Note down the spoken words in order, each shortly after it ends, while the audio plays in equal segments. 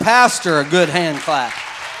pastor a good hand clap.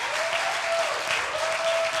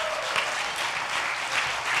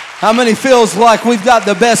 How many feels like we've got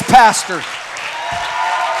the best pastor?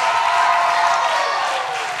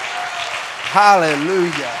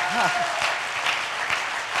 Hallelujah.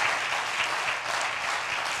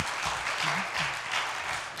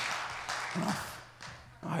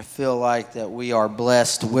 I feel like that we are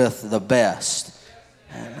blessed with the best.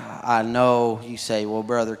 And I know you say, well,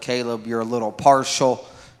 Brother Kaleb, you're a little partial.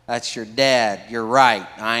 That's your dad. You're right.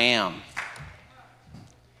 I am.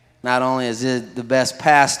 Not only is he the best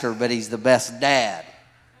pastor, but he's the best dad.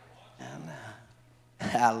 And,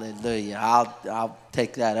 hallelujah. I'll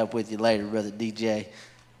take that up with you later, Brother DJ.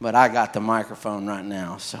 But I got the microphone right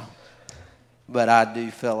now. But I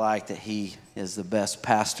do feel like that he is the best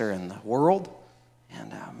pastor in the world.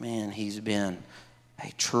 And, man, he's been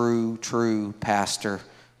a true pastor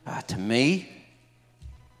to me.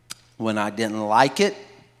 When I didn't like it,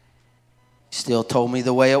 he still told me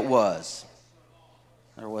the way it was.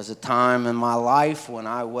 There was a time in my life when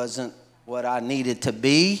I wasn't what I needed to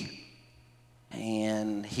be,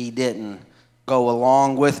 and he didn't go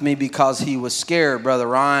along with me because he was scared, Brother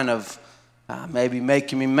Ryan, of maybe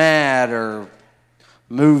making me mad or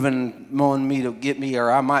wanting me to get me,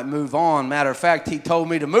 or I might move on. Matter of fact, he told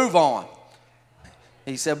me to move on.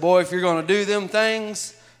 He said, boy, if you're going to do them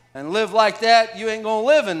things and live like that, you ain't going to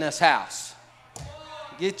live in this house.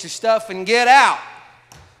 Get your stuff and get out.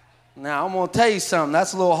 Now, I'm going to tell you something.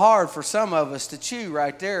 That's a little hard for some of us to chew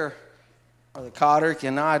right there, Brother Codrick.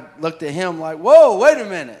 And I looked at him like, whoa, wait a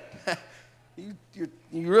minute. You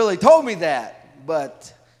really told me that.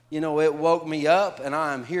 But, you know, it woke me up, and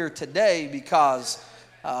I am here today because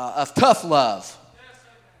of tough love.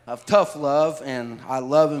 Of tough love, and I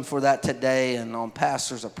love him for that today. And on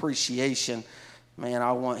Pastor's appreciation, man,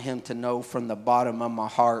 I want him to know from the bottom of my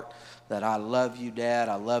heart that I love you, Dad.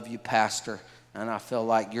 I love you, Pastor. And I feel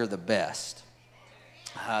like you're the best.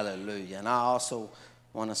 Hallelujah. And I also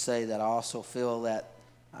want to say that I also feel that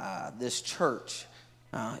this church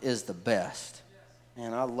is the best.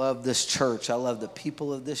 And I love this church. I love the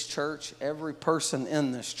people of this church. Every person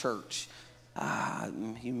in this church.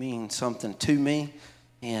 You mean something to me.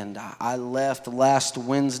 And I left last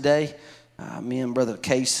Wednesday, me and Brother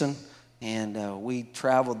Kaysen, and we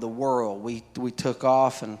traveled the world. We took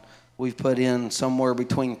off, and we've put in somewhere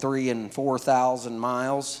between 3,000 and 4,000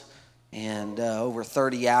 miles and over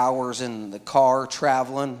 30 hours in the car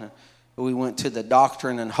traveling. We went to the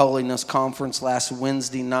Doctrine and Holiness Conference last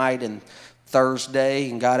Wednesday night and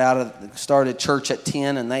Thursday and started church at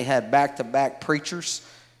 10, and they had back-to-back preachers.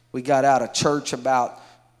 We got out of church about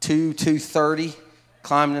 2:30,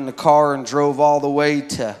 climbed in the car and drove all the way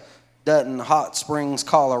to Dutton Hot Springs,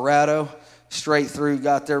 Colorado. Straight through,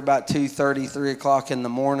 got there about 2:30, 3 o'clock in the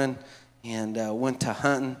morning, and went to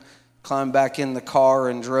hunting. Climbed back in the car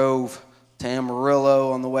and drove to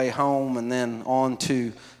Amarillo on the way home, and then on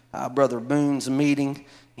to Brother Boone's meeting,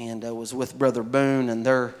 and was with Brother Boone and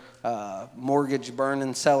their mortgage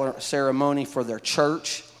burning ceremony for their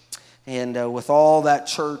church. And with all that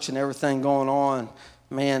church and everything going on,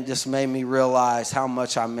 man, just made me realize how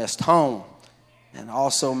much I missed home. And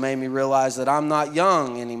also made me realize that I'm not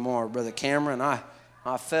young anymore, Brother Cameron.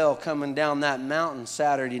 I fell coming down that mountain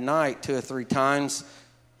Saturday night 2 or 3 times,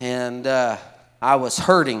 and I was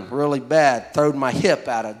hurting really bad. Throwed my hip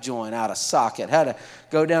out of joint, out of socket. Had to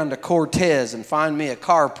go down to Cortez and find me a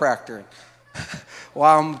chiropractor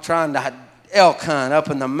while I'm trying to elk hunt up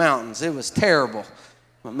in the mountains. It was terrible.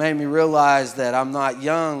 It made me realize that I'm not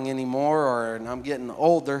young anymore, and I'm getting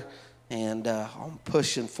older. And I'm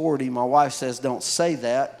pushing 40. My wife says don't say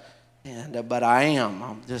that, but I am.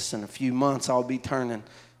 I'm just in a few months I'll be turning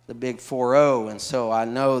the big 40, and so I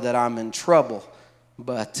know that I'm in trouble.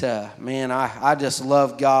 But man, I just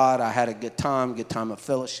love God. I had a good time of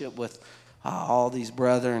fellowship with all these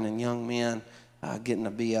brethren and young men, getting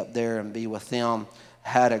to be up there and be with them.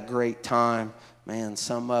 Had a great time, man.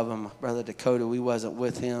 Some of them, Brother Dakota, we wasn't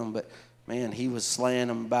with him, but man, he was slaying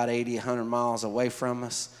them about 80, 100 miles away from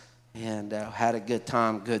us. And had a good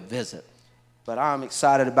time, good visit. But I'm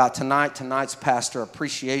excited about tonight. Tonight's Pastor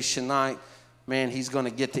Appreciation Night. Man, he's going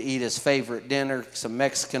to get to eat his favorite dinner, some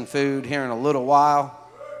Mexican food here in a little while.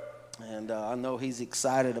 And I know he's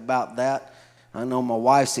excited about that. I know my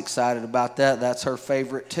wife's excited about that. That's her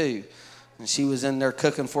favorite too. And she was in there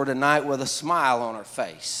cooking for tonight with a smile on her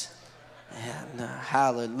face. And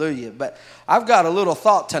hallelujah. But I've got a little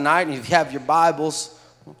thought tonight. And if you have your Bibles,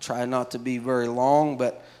 we'll try not to be very long,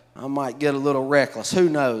 but I might get a little reckless. Who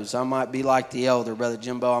knows? I might be like the elder, Brother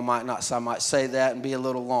Jimbo. I might say that and be a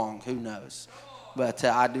little long. Who knows? But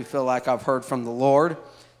I do feel like I've heard from the Lord.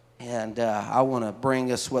 And I want to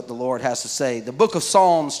bring us what the Lord has to say. The book of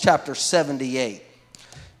Psalms, chapter 78.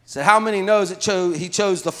 So how many knows he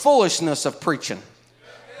chose the foolishness of preaching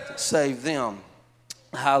to save them?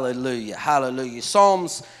 Hallelujah, hallelujah.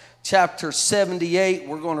 Psalms chapter 78,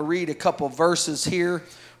 we're going to read a couple verses here,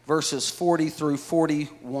 verses 40 through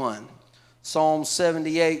 41. Psalm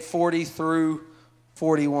 78, 40 through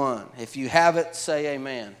 41. If you have it, say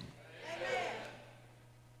amen.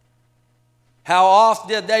 How oft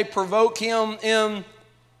did they provoke him in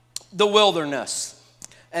the wilderness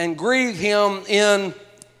and grieve him in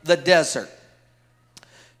the desert?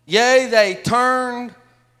 Yea, they turned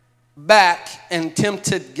back and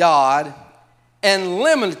tempted God and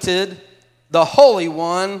limited the Holy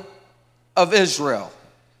One of Israel.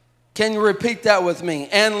 Can you repeat that with me?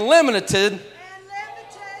 And limited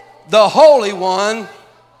the Holy One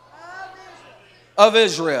of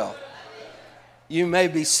Israel. You may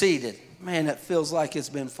be seated. Man, it feels like it's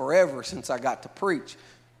been forever since I got to preach.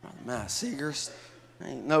 My Seegers,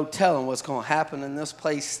 ain't no telling what's going to happen in this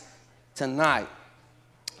place tonight.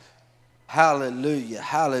 Hallelujah,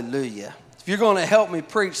 hallelujah. If you're going to help me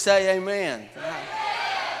preach, say amen.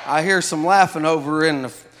 I hear some laughing over in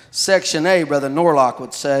the section A, Brother Norlock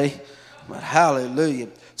would say. But hallelujah.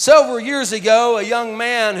 Several years ago, a young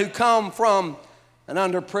man who come from an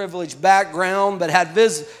underprivileged background, but had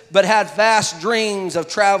vast dreams of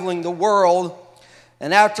traveling the world.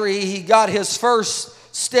 And after he got his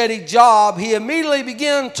first steady job, he immediately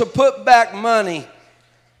began to put back money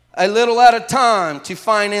a little at a time to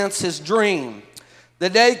finance his dream. The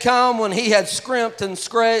day come when he had scrimped and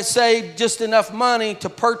saved just enough money to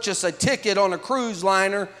purchase a ticket on a cruise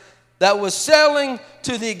liner that was sailing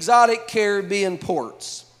to the exotic Caribbean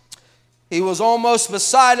ports. He was almost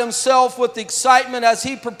beside himself with excitement as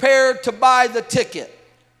he prepared to buy the ticket.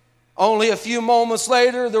 Only a few moments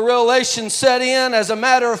later, the realization set in. As a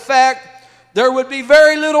matter of fact, there would be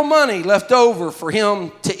very little money left over for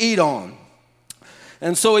him to eat on.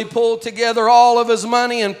 And so he pulled together all of his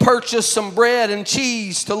money and purchased some bread and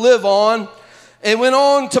cheese to live on and went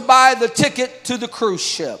on to buy the ticket to the cruise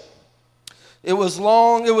ship. It was a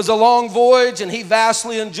long voyage, and he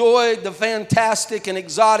vastly enjoyed the fantastic and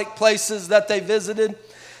exotic places that they visited.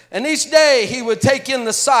 And each day he would take in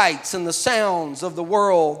the sights and the sounds of the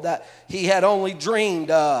world that he had only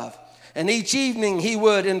dreamed of. And each evening he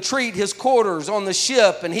would entreat his quarters on the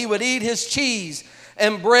ship, and he would eat his cheese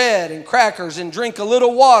and bread and crackers and drink a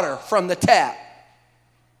little water from the tap.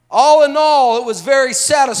 All in all, it was a very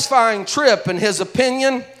satisfying trip in his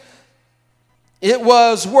opinion. It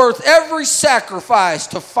was worth every sacrifice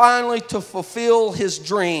to finally to fulfill his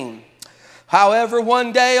dream. However,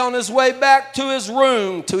 one day on his way back to his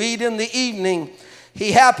room to eat in the evening,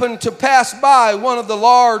 he happened to pass by one of the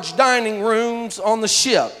large dining rooms on the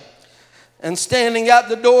ship. And standing at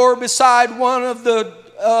the door beside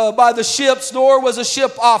by the ship's door was a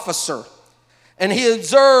ship officer. And he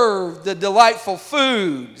observed the delightful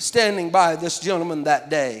food standing by this gentleman that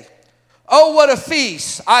day. Oh, what a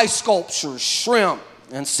feast! Ice sculptures, shrimp,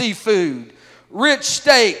 and seafood, rich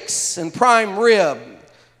steaks, and prime rib.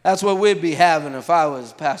 That's what we'd be having if I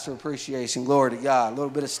was Pastor Appreciation. Glory to God. A little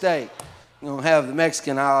bit of steak. You don't have the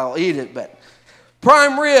Mexican, I'll eat it. But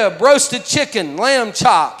prime rib, roasted chicken, lamb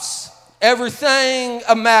chops, everything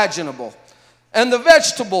imaginable. And the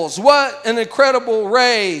vegetables, what an incredible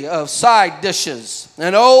array of side dishes.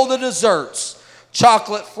 And oh, the desserts.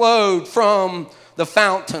 Chocolate flowed from the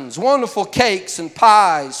fountains, wonderful cakes and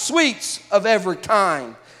pies, sweets of every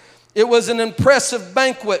kind. It was an impressive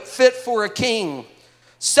banquet fit for a king.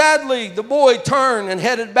 Sadly, the boy turned and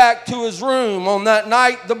headed back to his room. On that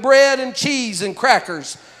night, the bread and cheese and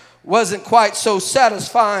crackers wasn't quite so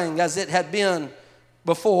satisfying as it had been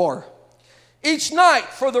before. Each night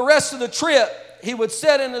for the rest of the trip, he would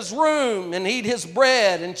sit in his room and eat his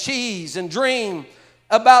bread and cheese and dream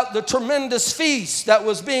about the tremendous feast that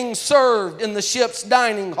was being served in the ship's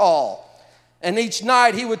dining hall. And each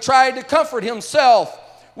night he would try to comfort himself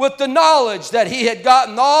with the knowledge that he had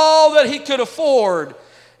gotten all that he could afford,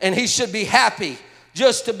 and he should be happy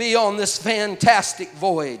just to be on this fantastic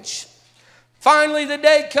voyage. Finally, the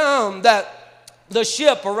day came that the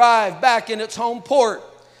ship arrived back in its home port,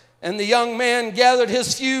 and the young man gathered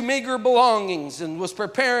his few meager belongings and was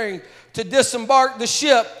preparing to disembark the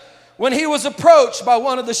ship when he was approached by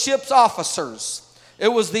one of the ship's officers. It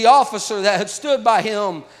was the officer that had stood by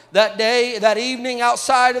him that evening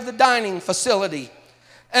outside of the dining facility.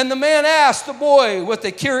 And the man asked the boy with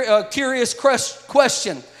a curious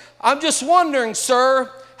question, I'm just wondering, sir,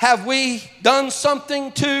 have we done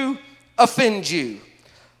something to offend you?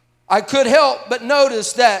 I could help but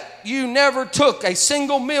notice that you never took a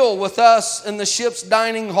single meal with us in the ship's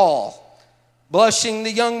dining hall. Blushing,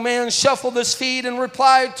 the young man shuffled his feet and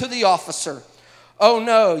replied to the officer, "Oh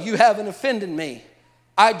no, you haven't offended me.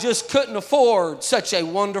 I just couldn't afford such a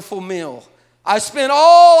wonderful meal. I spent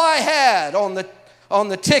all I had on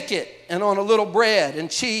the ticket and on a little bread and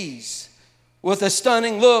cheese." With a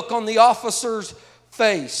stunning look on the officer's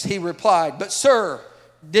face, he replied, "But sir,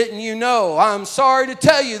 didn't you know? I'm sorry to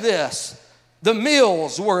tell you this. The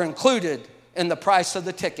meals were included in the price of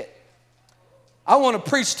the ticket." I want to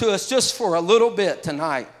preach to us just for a little bit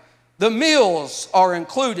tonight. The meals are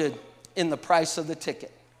included in the price of the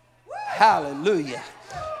ticket. Hallelujah.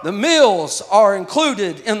 The meals are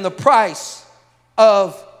included in the price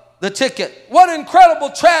of the ticket. What incredible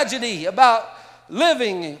tragedy about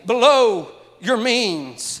living below your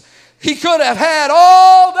means. He could have had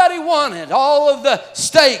all that he wanted, all of the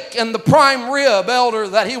steak and the prime rib, elder,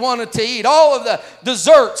 that he wanted to eat, all of the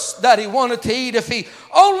desserts that he wanted to eat, if he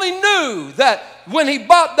only knew that when he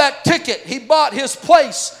bought that ticket, he bought his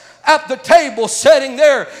place at the table, sitting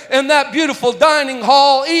there in that beautiful dining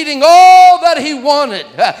hall, eating all that he wanted,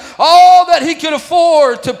 all that he could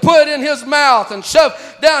afford to put in his mouth and shove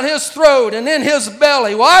down his throat and in his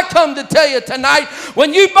belly. Well, I come to tell you tonight,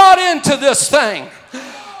 when you bought into this thing,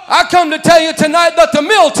 I come to tell you tonight that the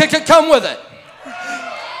meal ticket come with it.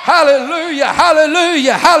 Hallelujah,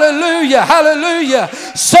 hallelujah, hallelujah, hallelujah.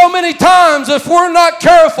 So many times, if we're not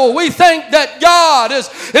careful, we think that God is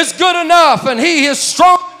good enough and He is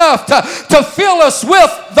strong enough to fill us with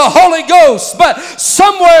the Holy Ghost. But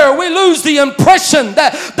somewhere we lose the impression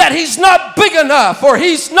that He's not big enough, or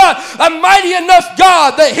He's not a mighty enough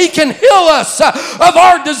God that He can heal us of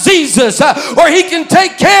our diseases, or He can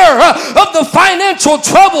take care of the financial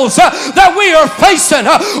troubles that we are facing,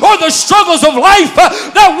 or the struggles of life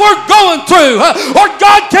that we're going through, or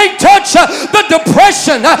God can't touch the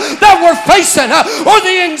depression that we're facing, or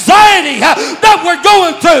the anxiety that we're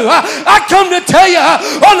going through. I come to tell you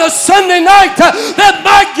on a Sunday night that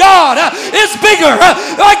my God is bigger.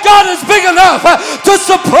 My God is big enough to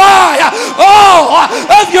supply all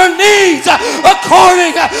of your needs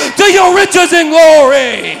according to your riches and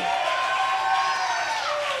glory.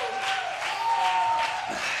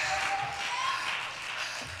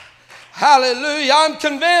 Hallelujah. I'm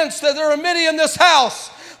convinced that there are many in this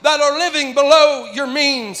house that are living below your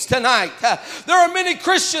means tonight. There are many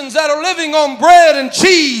Christians that are living on bread and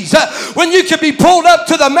cheese when you could be pulled up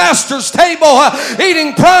to the master's table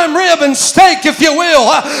eating prime rib and steak, if you will.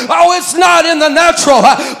 Oh, it's not in the natural,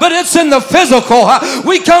 but it's in the physical.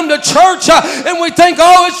 We come to church and we think,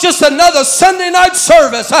 oh, it's just another Sunday night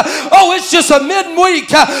service. Oh, it's just a midweek,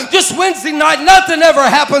 just Wednesday night. Nothing ever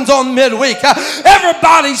happens on midweek.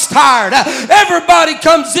 Everybody's tired. Everybody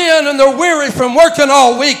comes in and they're weary from working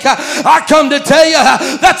all week. I come to tell you,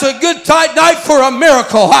 that's a good tight night for a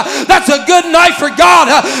miracle. That's a good night for God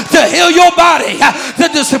to heal your body,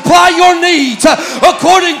 to supply your needs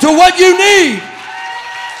according to what you need.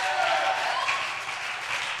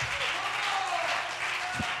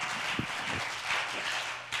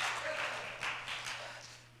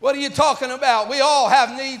 What are you talking about? We all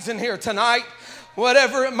have needs in here tonight.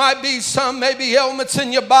 Whatever it might be, some may be ailments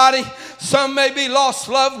in your body, some may be lost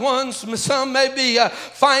loved ones, some may be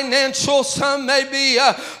financial, some may be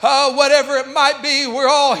whatever it might be. We're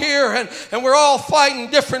all here and we're all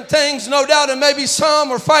fighting different things, no doubt, and maybe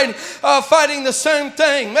some are fighting the same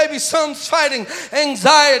thing. Maybe some's fighting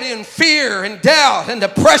anxiety and fear and doubt and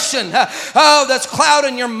depression that's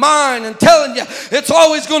clouding your mind and telling you it's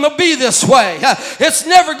always going to be this way. It's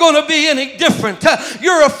never going to be any different.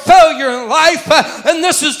 You're a failure in life. And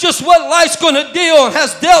this is just what life's going to deal and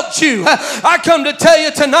has dealt you. I come to tell you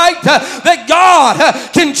tonight that God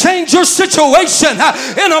can change your situation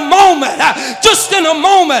in a moment. Just in a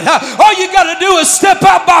moment. All you got to do is step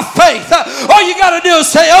out by faith. All you got to do is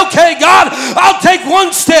say, okay, God, I'll take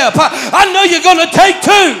one step. I know you're going to take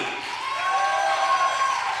two.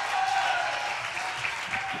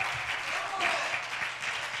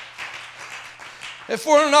 If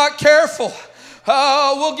we're not careful,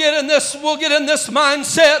 we'll get in this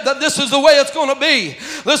mindset that this is the way it's going to be.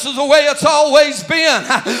 This is the way it's always been.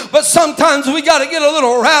 But sometimes we got to get a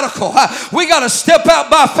little radical. We got to step out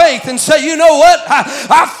by faith and say, you know what?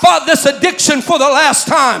 I fought this addiction for the last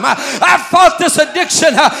time. I fought this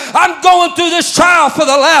addiction. I'm going through this trial for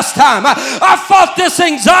the last time. I fought this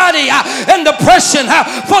anxiety and depression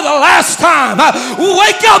for the last time.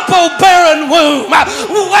 Wake up, oh barren womb.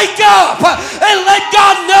 Wake up and let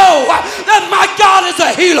God know that my God is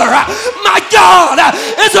a healer. My God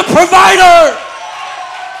is a provider.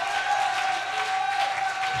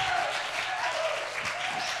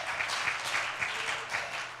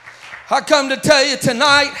 I come to tell you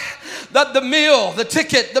tonight that the meal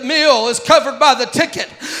is covered by the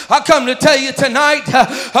ticket. I come to tell you tonight,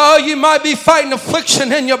 you might be fighting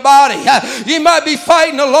affliction in your body. You might be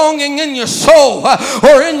fighting a longing in your soul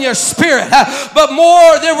or in your spirit. But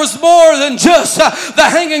there was more than just the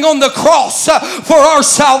hanging on the cross for our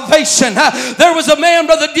salvation. There was a man,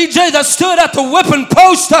 Brother DJ, that stood at the whipping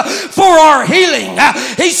post for our healing.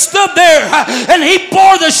 He stood there and he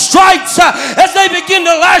bore the stripes as they began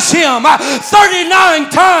to lash him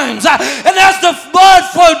 39 times. And as the blood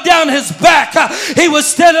flowed down his back, he was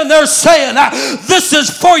standing there saying, this is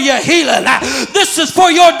for your healing. This is for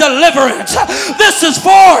your deliverance. This is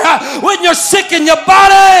for when you're sick in your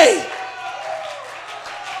body.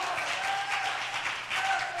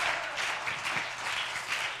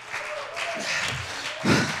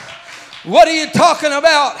 What are you talking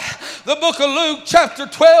about? The book of Luke chapter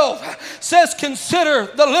 12 says, consider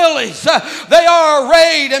the lilies. They are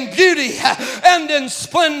arrayed in beauty and in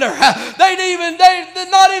splendor.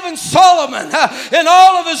 Not even Solomon in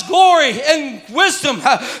all of his glory and wisdom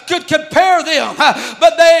could compare them.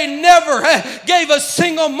 But they never gave a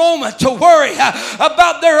single moment to worry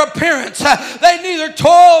about their appearance. They neither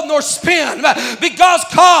toil nor spin because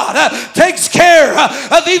God takes care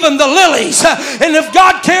of even the lilies. And if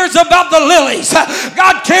God cares about the lilies,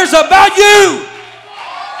 God cares about you.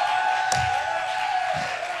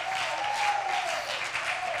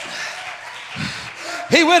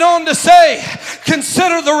 He went on to say,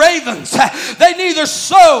 consider the ravens. They neither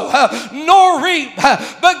sow nor reap,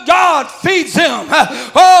 but God feeds them.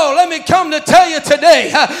 Oh, let me come to tell you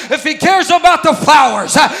today, if he cares about the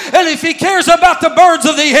flowers and if he cares about the birds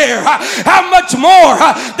of the air, how much more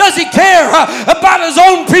does he care about his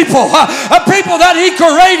own people, a people that he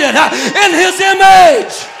created in his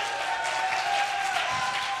image?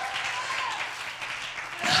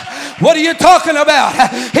 What are you talking about?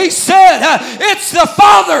 He said, it's the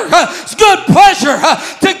Father's good pleasure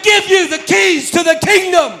to give you the keys to the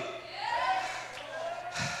kingdom.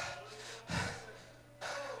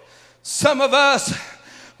 Some of us,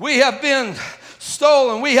 we have been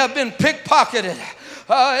stolen. We have been pickpocketed.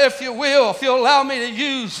 If you will, if you'll allow me to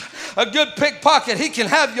use a good pickpocket, he can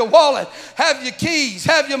have your wallet, have your keys,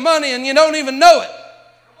 have your money, and you don't even know it.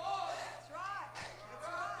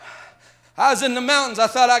 I was in the mountains. I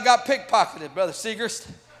thought I got pickpocketed, Brother Seegerst.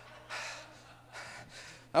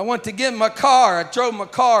 I went to get my car. I drove my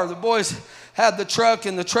car. The boys had the truck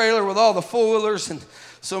and the trailer with all the four-wheelers. And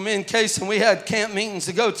so me and Casey, we had camp meetings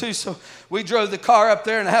to go to. So we drove the car up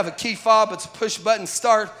there, and I have a key fob. It's a push-button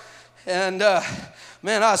start. And,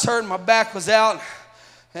 man, I was hurting. My back was out.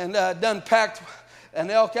 And done packed an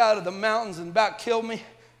elk out of the mountains and about killed me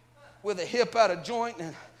with a hip out of joint.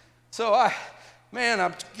 And so I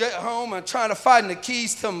get home and trying to find the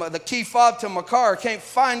key fob to my car. I can't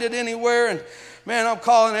find it anywhere. And man, I'm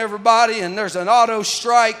calling everybody, and there's an auto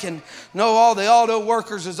strike, and all the auto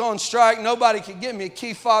workers is on strike. Nobody could get me a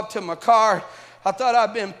key fob to my car. I thought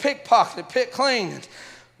I'd been pickpocketed, picked clean. And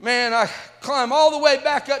man, I climbed all the way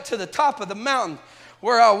back up to the top of the mountain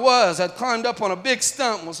where I was. I'd climbed up on a big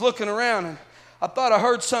stump and was looking around, and I thought I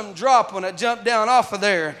heard something drop when I jumped down off of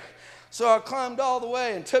there. So I climbed all the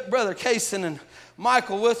way and took Brother Kaysen and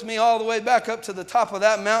Michael with me all the way back up to the top of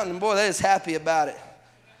that mountain, and boy, they was happy about it.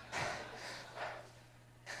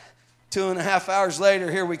 2.5 hours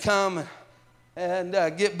later, here we come and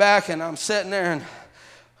get back, and I'm sitting there, and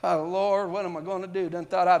oh, Lord, what am I going to do? Done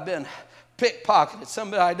thought I'd been pickpocketed.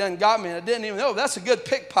 Somebody done got me, and I didn't even know. That's a good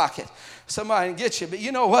pickpocket. Somebody can get you. But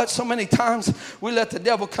you know what? So many times we let the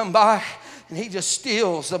devil come by, and he just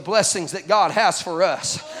steals the blessings that God has for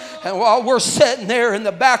us. And while we're sitting there in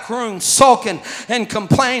the back room sulking and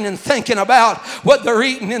complaining, thinking about what they're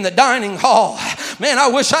eating in the dining hall, man, I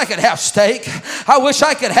wish I could have steak. I wish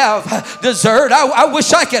I could have dessert. I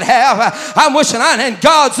wish I could have. And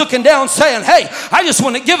God's looking down saying, hey, I just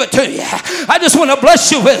want to give it to you. I just want to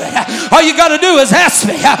bless you with it. All you got to do is ask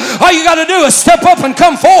me. All you got to do is step up and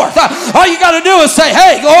come forth. All you got to do is say,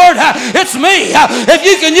 hey, Lord, it's me. If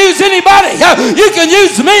you can use anybody, you can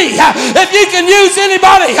use me. If you can use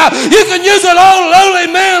anybody, you can use an old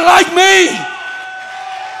lowly man like me.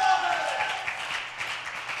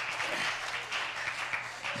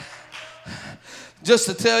 Just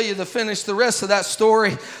to tell you, to finish the rest of that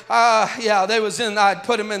story, I'd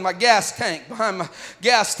put them in my gas tank behind my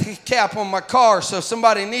gas cap on my car, so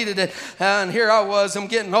somebody needed it. And here I was, I'm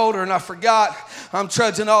getting older, and I forgot. I'm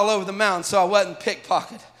trudging all over the mountain, so I wasn't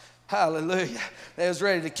pickpocketed. Hallelujah. They was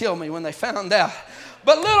ready to kill me when they found out.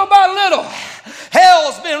 But little by little,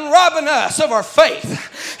 hell's been robbing us of our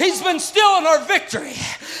faith. He's been stealing our victory.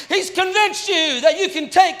 He's convinced you that you can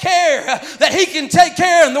take care, that He can take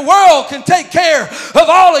care, and the world can take care of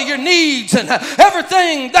all of your needs and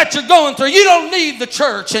everything that you're going through. You don't need the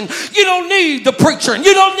church, and you don't need the preacher, and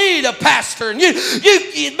you don't need a pastor, and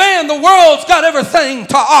man, the world's got everything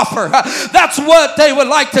to offer. That's what they would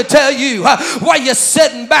like to tell you while you're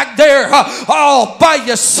sitting back there all by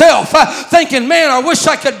yourself thinking, man, I wish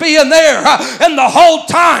I could be in there. And the whole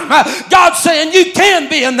time God's saying you can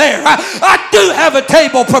be in there. I do have a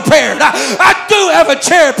table prepared. I do have a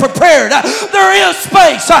chair prepared. There is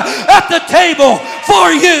space at the table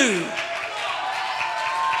for you.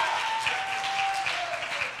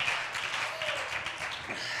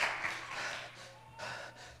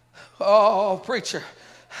 Oh, preacher.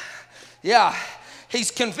 Yeah, He's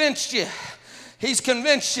convinced you. He's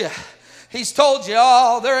convinced you. He's told you,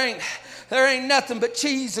 oh, there ain't nothing but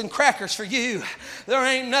cheese and crackers for you. There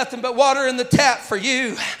ain't nothing but water in the tap for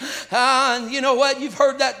you. And you know what? You've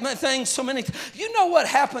heard that thing so many times. You know what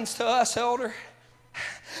happens to us, elder?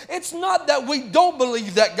 It's not that we don't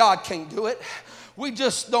believe that God can do it. We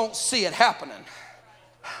just don't see it happening.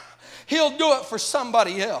 He'll do it for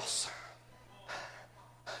somebody else.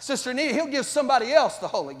 Sister Anita, He'll give somebody else the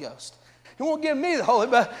Holy Ghost. He won't give me the Holy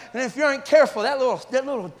Ghost. And if you ain't careful, that little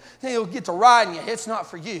thing will get to riding you. It's not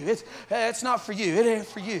for you. It's not for you. It ain't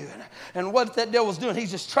for you. And what that devil's doing, he's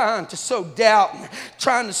just trying to sow doubt and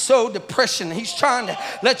trying to sow depression. He's trying to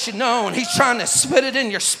let you know, and he's trying to spit it in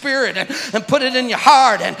your spirit and put it in your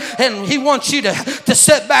heart. And he wants you to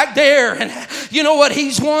sit back there. And you know what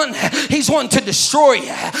he's wanting? He's wanting to destroy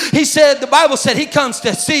you. He said, the Bible said he comes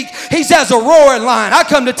to seek. He's as a roaring lion. I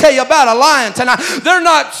come to tell you about a lion tonight. They're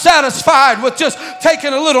not satisfied with just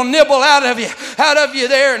taking a little nibble out of you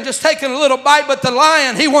there and just taking a little bite, but the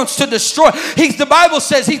lion, he wants to destroy. The Bible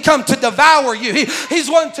says he come to devour you. He's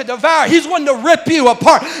wanting to devour. He's wanting to rip you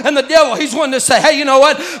apart. And the devil, he's wanting to say, hey, you know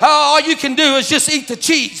what? All you can do is just eat the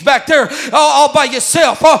cheese back there all by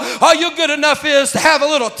yourself. All you're good enough is to have a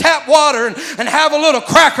little tap water and have a little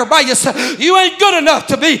cracker by yourself. You ain't good enough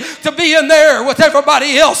to be in there with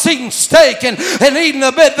everybody else eating steak and eating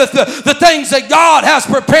the things that God has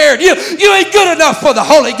prepared. You ain't good enough for the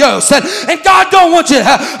Holy Ghost. And God don't want you.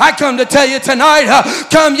 I come to tell you tonight,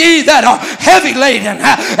 come ye that are heavy laden,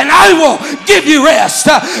 and I will give you rest.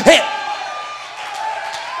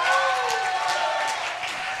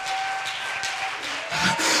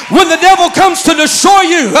 When the devil comes to destroy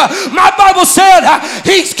you, my Bible said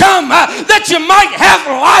he's come that you might have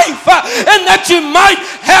life and that you might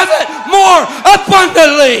have it more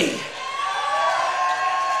abundantly.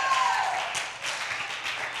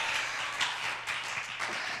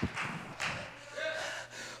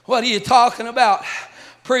 What are you talking about,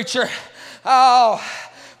 preacher? Oh,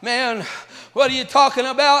 man, what are you talking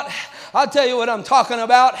about? I'll tell you what I'm talking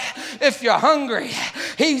about. If you're hungry,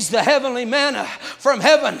 He's the heavenly manna from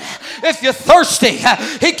heaven. If you're thirsty,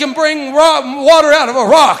 He can bring water out of a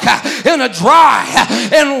rock in a dry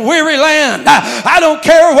and weary land. I don't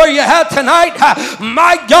care where you're at tonight.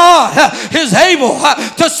 My God is able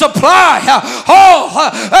to supply all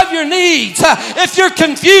of your needs. If you're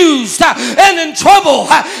confused and in trouble,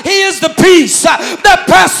 He is the peace that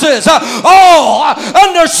passes all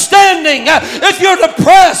understanding. If you're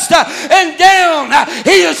depressed and down,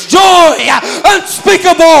 He is joy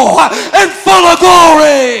unspeakable and full of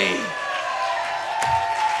glory.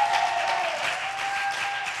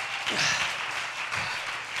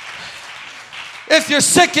 If you're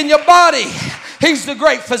sick in your body, He's the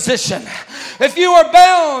great physician. If you are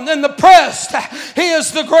bound and oppressed, He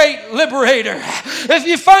is the great liberator. If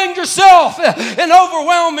you find yourself in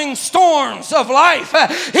overwhelming storms of life,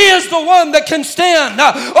 He is the one that can stand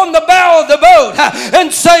on the bow of the boat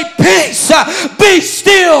and say, peace, be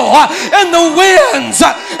still, and the winds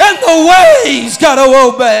and the waves got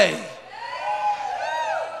to obey.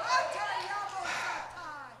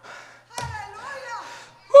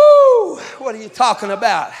 Woo! What are you talking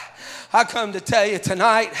about? I come to tell you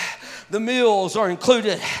tonight, the meals are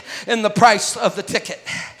included in the price of the ticket.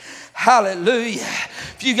 Hallelujah.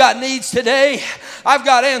 If you got needs today, I've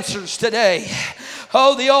got answers today.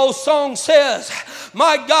 Oh, the old song says,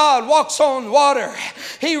 my God walks on water.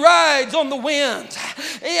 He rides on the winds.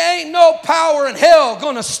 He ain't no power in hell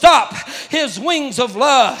gonna stop His wings of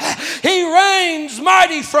love. He reigns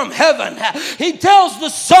mighty from heaven. He tells the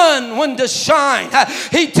sun when to shine.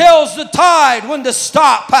 He tells the tide when to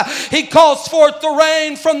stop. He calls forth the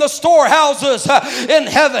rain from the storehouses in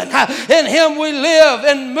heaven. In Him we live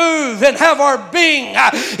and move and have our being.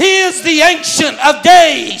 He is the Ancient of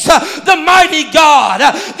Days, the mighty God,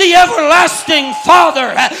 the everlasting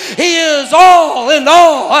Father. He is all in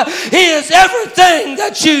all. He is everything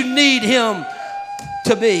that you need Him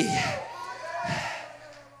to be.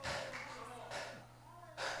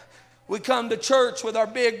 We come to church with our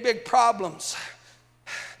big, big problems,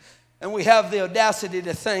 and we have the audacity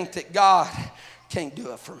to think that God can't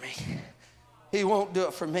do it for me. He won't do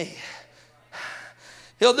it for me.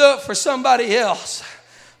 He'll do it for somebody else,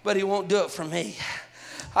 but he won't do it for me.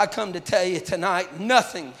 I come to tell you tonight,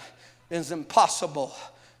 nothing is impossible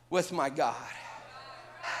with my God.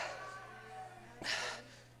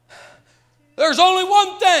 There's only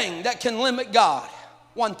one thing that can limit God.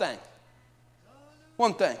 One thing.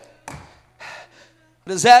 One thing.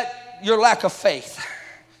 But is that your lack of faith?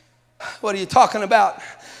 What are you talking about?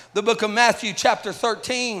 The book of Matthew chapter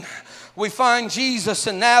 13, we find Jesus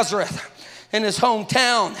in Nazareth in his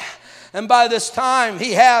hometown. And by this time,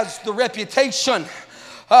 he has the reputation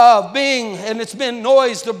of being, and it's been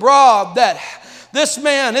noised abroad, that this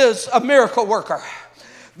man is a miracle worker.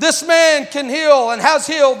 This man can heal and has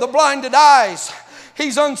healed the blinded eyes.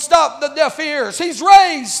 He's unstopped the deaf ears. He's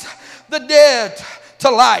raised the dead to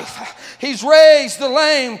life. He's raised the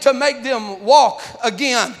lame to make them walk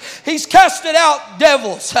again. He's casted out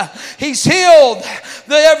devils. He's healed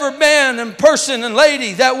the every man and person and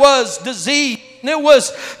lady that was diseased. And it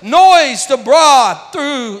was noised abroad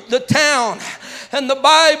through the town. And the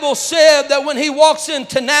Bible said that when he walks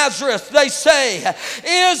into Nazareth, they say,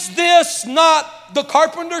 "Is this not the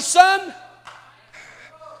carpenter's son?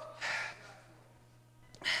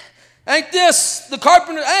 Ain't this the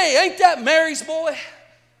carpenter? Hey, ain't that Mary's boy?"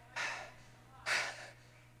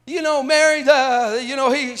 You know, Mary,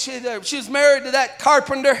 she was married to that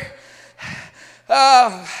carpenter.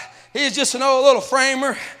 He's just an old little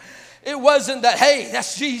framer. It wasn't that, hey,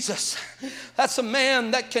 that's Jesus. That's a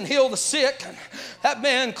man that can heal the sick. And that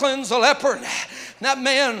man cleanse the leper. And that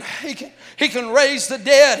man, he can raise the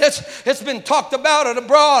dead. It's been talked about it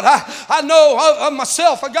abroad. I know of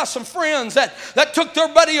myself, I got some friends that took their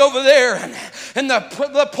buddy over there. And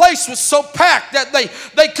the place was so packed that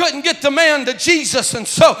they couldn't get the man to Jesus. And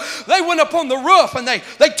so they went up on the roof and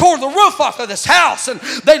they tore the roof off of this house. And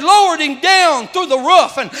they lowered him down through the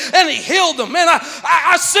roof and he healed him. Man,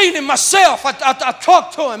 I seen him myself. I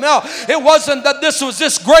talked to him. Now, it wasn't that this was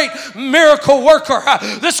this great miracle worker,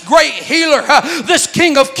 this great healer, this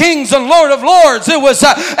King of Kings and Lord of Lords. It was,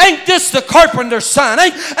 ain't this the carpenter's son?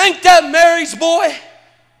 Ain't that Mary's boy?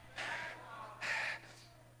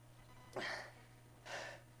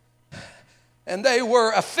 And they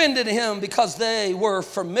were offended at him because they were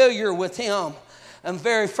familiar with him. And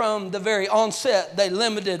from the very onset, they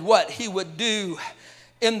limited what he would do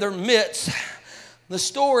in their midst. The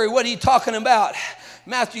story, what are you talking about?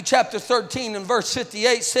 Matthew chapter 13 and verse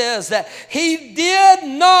 58 says that he did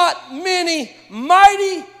not many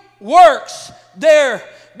mighty works there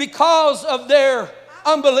because of their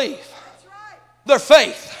unbelief, their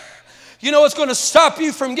faith. You know what's going to stop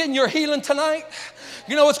you from getting your healing tonight?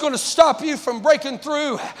 You know what's going to stop you from breaking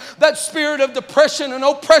through that spirit of depression and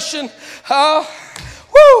oppression?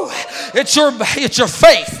 It's your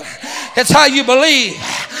faith. It's how you believe.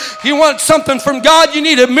 You want something from God, you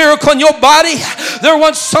need a miracle in your body. There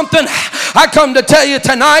wants something. I come to tell you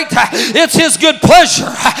tonight, it's his good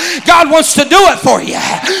pleasure. God wants to do it for you.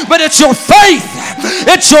 But it's your faith.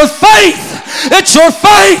 It's your faith. It's your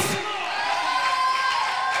faith.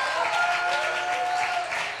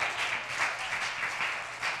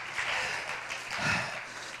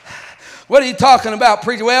 What are you talking about,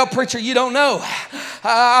 preacher? Well, preacher, you don't know.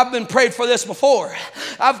 I've been prayed for this before.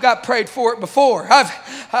 I've got prayed for it before.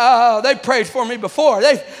 They prayed for me before.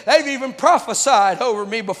 They've even prophesied over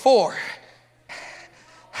me before.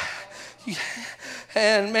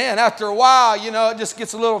 And man, after a while, it just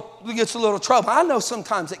gets a little trouble. I know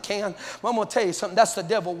sometimes it can. But I'm going to tell you something. That's the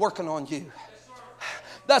devil working on you.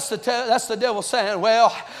 That's the devil saying,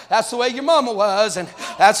 well, that's the way your mama was, and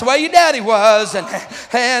that's the way your daddy was, and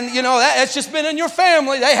it's just been in your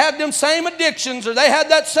family. They had them same addictions, or they had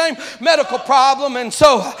that same medical problem, and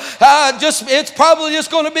so it's probably just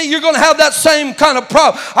going to be, you're going to have that same kind of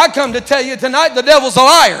problem. I come to tell you tonight, the devil's a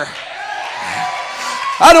liar.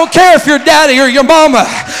 I don't care if your daddy or your mama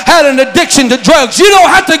had an addiction to drugs. You don't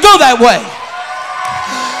have to go that way.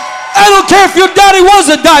 I don't care if your daddy was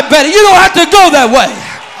a diabetic. You don't have to go that way.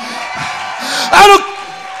 I'm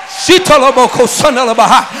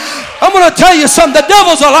going to tell you something. The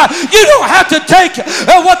devil's a lie. You don't have to take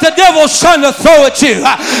what the devil's trying to throw at you.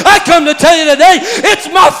 I come to tell you today, it's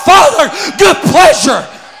my Father's good pleasure.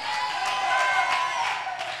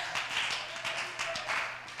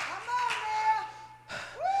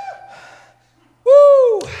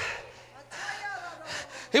 Woo!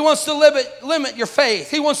 He wants to limit your faith.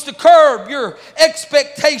 He wants to curb your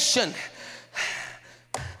expectation.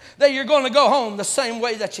 that you're going to go home the same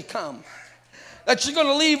way that you come. That you're going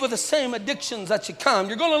to leave with the same addictions that you come.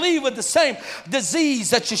 You're going to leave with the same disease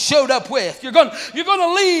that you showed up with. You're going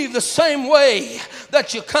to leave the same way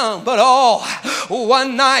that you come. But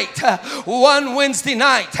one night, one Wednesday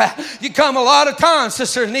night, you come a lot of times,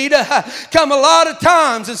 Sister Anita, come a lot of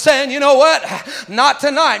times and saying, you know what, not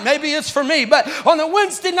tonight. Maybe it's for me. But on a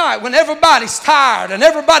Wednesday night when everybody's tired and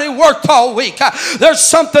everybody worked all week, there's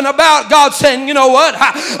something about God saying, you know what,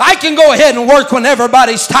 I can go ahead and work when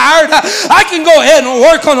everybody's tired. I can go ahead and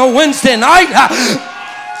work on a Wednesday night.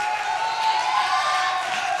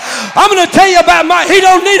 I'm going to tell you about he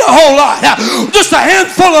don't need a whole lot. Just a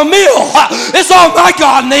handful of meal. It's all my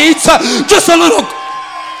God needs. Just a little.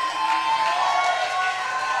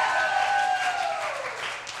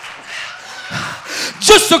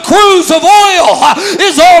 Just a cruise of oil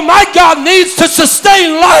is all my God needs to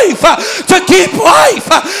sustain life, to keep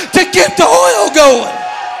the oil going.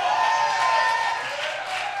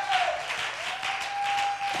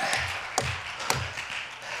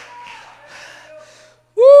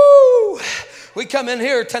 We come in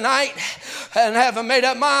here tonight and have a made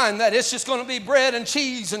up mind that it's just going to be bread and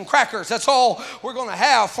cheese and crackers. That's all we're going to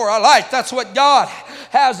have for our life. That's what God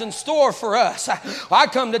has in store for us. I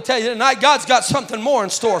come to tell you tonight, God's got something more in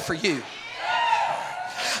store for you.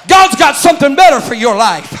 God's got something better for your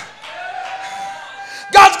life.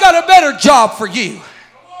 God's got a better job for you.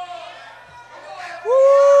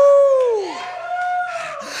 Woo.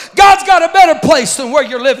 God's got a better place than where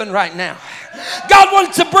you're living right now. God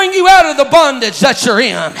wants to bring you out of the bondage that you're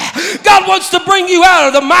in. God wants to bring you out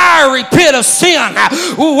of the miry pit of sin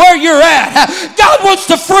where you're at. God wants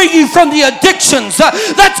to free you from the addictions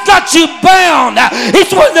that's got you bound.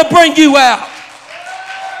 He's wanting to bring you out.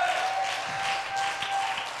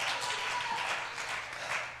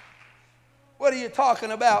 What are you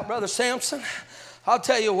talking about, Brother Sampson? I'll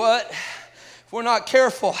tell you what, if we're not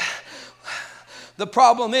careful, the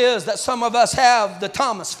problem is that some of us have the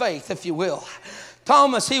Thomas faith, if you will.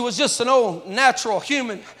 Thomas, he was just an old natural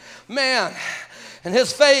human man. And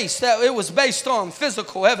his faith, that it was based on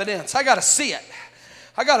physical evidence. I got to see it.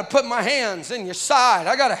 I got to put my hands in your side.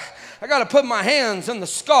 I got to put my hands in the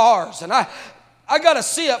scars. And I got to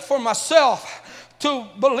see it for myself to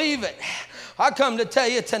believe it. I come to tell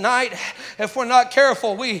you tonight, if we're not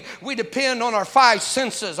careful, we depend on our five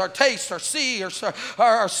senses, our taste, our see,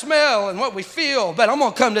 our smell, and what we feel. But I'm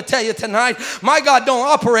going to come to tell you tonight, my God don't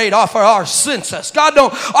operate off of our senses. God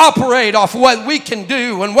don't operate off what we can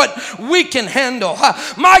do and what we can handle.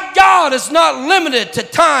 My God is not limited to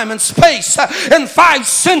time and space and five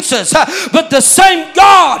senses, but the same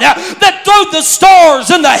God that threw the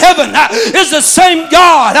stars into heaven is the same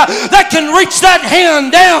God that can reach that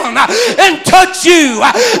hand down and touch you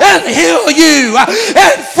and heal you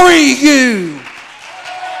and free you.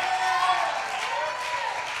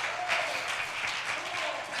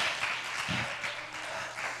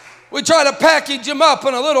 We try to package him up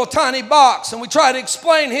in a little tiny box and we try to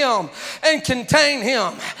explain him and contain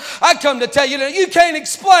him. I come to tell you that you can't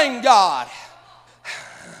explain God.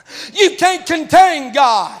 You can't contain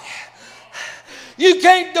God. You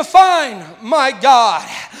can't define my God.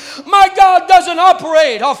 My God doesn't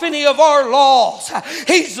operate off any of our laws.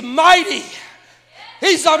 He's mighty.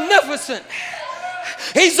 He's omnipotent.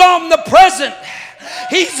 He's omnipresent.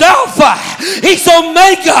 He's Alpha. He's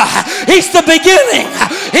Omega. He's the beginning.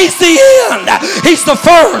 He's the end. He's the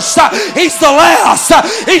first. He's the last.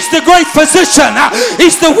 He's the great physician.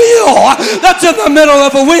 He's the wheel that's in the middle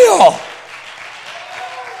of a wheel.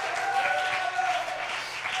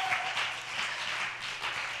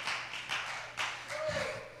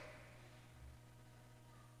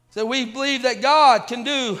 So we believe that God can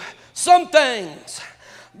do some things,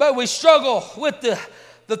 but we struggle with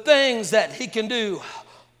the things that he can do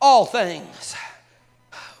all things.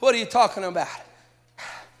 What are you talking about?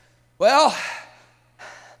 Well,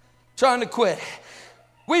 trying to quit.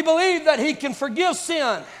 We believe that he can forgive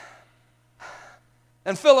sin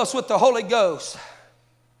and fill us with the Holy Ghost.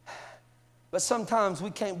 But sometimes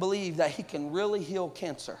we can't believe that he can really heal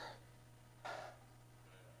cancer.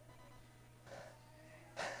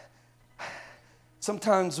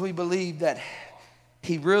 Sometimes we believe that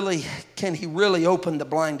he really open the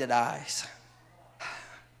blinded eyes.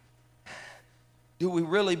 Do we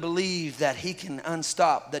really believe that he can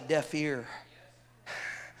unstop the deaf ear?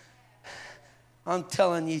 I'm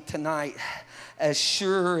telling you tonight, as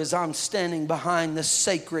sure as I'm standing behind this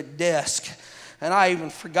sacred desk, and I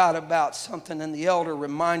even forgot about something, and the elder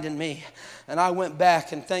reminded me, and I went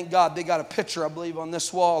back, and thank God they got a picture, I believe, on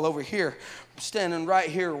this wall over here. Standing right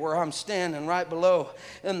here where I'm standing, right below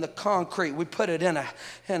in the concrete. We put it in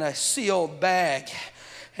a sealed bag.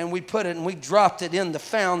 and we put it and we dropped it in the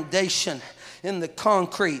foundation, in the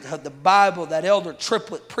concrete of the Bible that Elder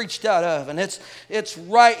Triplett preached out of. And it's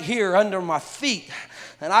right here under my feet.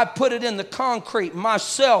 And I put it in the concrete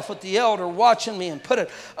myself with the elder watching me, and put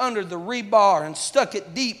it under the rebar and stuck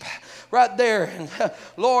it deep right there. And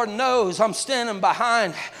Lord knows I'm standing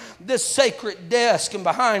behind this sacred desk and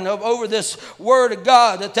behind over this word of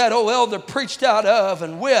God that old elder preached out of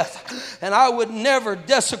and with. And I would never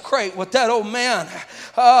desecrate what that old man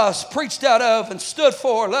preached out of and stood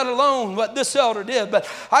for, let alone what this elder did. But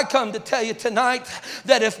I come to tell you tonight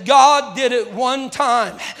that if God did it one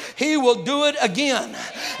time, He will do it again.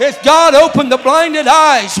 If God opened the blinded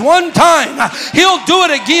eyes one time, He'll do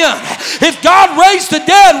it again. If God raised the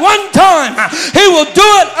dead one time, He will do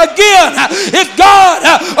it again. If God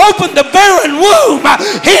opened the barren womb,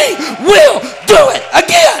 He will do it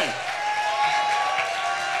again.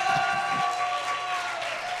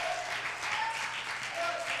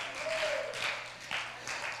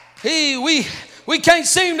 We can't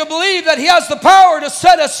seem to believe that He has the power to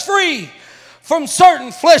set us free from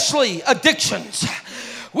certain fleshly addictions.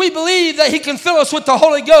 We believe that He can fill us with the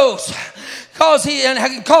Holy Ghost,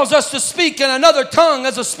 and cause us to speak in another tongue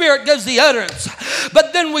as the Spirit gives the utterance.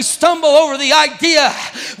 But then we stumble over the idea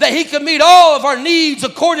that He can meet all of our needs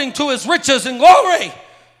according to His riches and glory.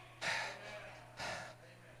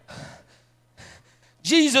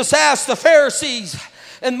 Jesus asked the Pharisees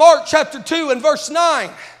in Mark chapter 2 and verse 9,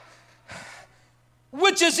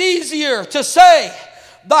 which is easier to say,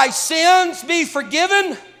 thy sins be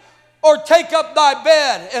forgiven, or take up thy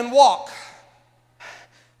bed and walk?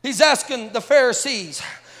 He's asking the Pharisees,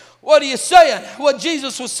 what are you saying? What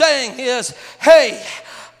Jesus was saying is, hey,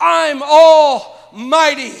 I'm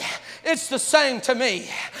almighty. It's the same to me.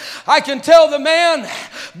 I can tell the man,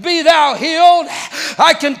 be thou healed.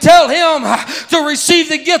 I can tell him to receive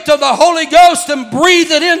the gift of the Holy Ghost and breathe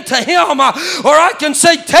it into him. Or I can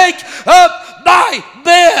say, take up thy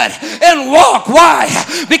bed and walk. Why?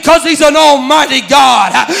 Because He's an almighty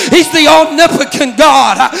God. He's the omnipotent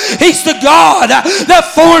God. He's the God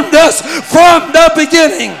that formed us from the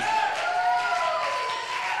beginning.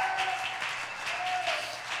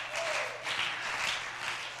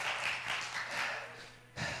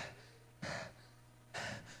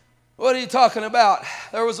 What are you talking about?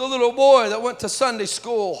 There was a little boy that went to Sunday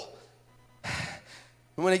school.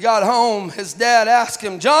 And when he got home, his dad asked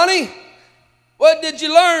him, Johnny, what did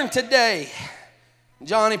you learn today?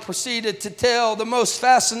 Johnny proceeded to tell the most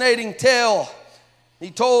fascinating tale. He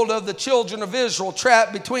told of the children of Israel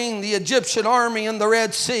trapped between the Egyptian army and the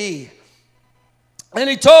Red Sea. And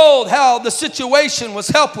he told how the situation was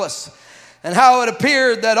helpless and how it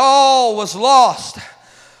appeared that all was lost.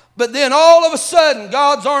 But then all of a sudden,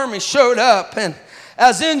 God's army showed up, and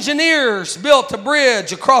as engineers built a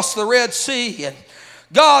bridge across the Red Sea, and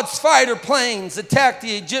God's fighter planes attacked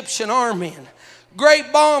the Egyptian army, and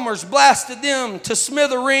great bombers blasted them to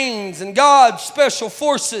smithereens, and God's special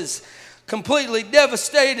forces completely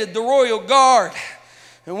devastated the royal guard.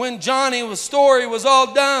 And when Johnny's story was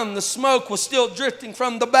all done, the smoke was still drifting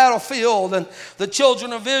from the battlefield, and the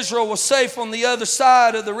children of Israel were safe on the other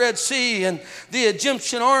side of the Red Sea, and the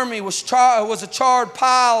Egyptian army was a charred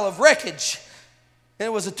pile of wreckage. And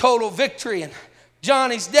it was a total victory. And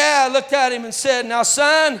Johnny's dad looked at him and said, now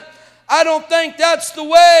son, I don't think that's the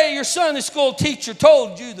way your Sunday school teacher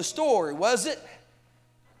told you the story, was it?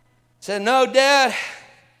 He said, no, Dad.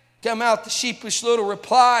 Come out the sheepish little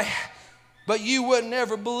reply, but you would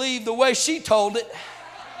never believe the way she told it.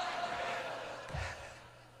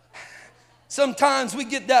 Sometimes we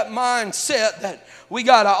get that mindset that we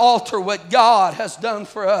got to alter what God has done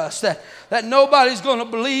for us, that nobody's going to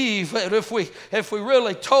believe it if we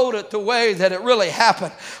really told it the way that it really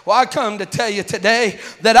happened. Well, I come to tell you today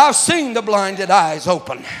that I've seen the blinded eyes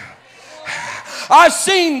open. I've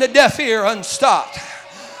seen the deaf ear unstopped.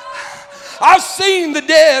 I've seen the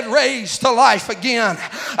dead raised to life again.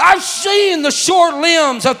 I've seen the short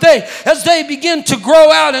limbs as they begin to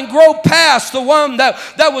grow out and grow past the one that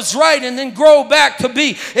was right and then grow back to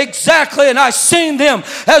be exactly. And I've seen them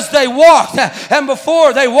as they walked, and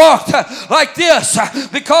before they walked like this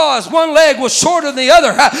because one leg was shorter than the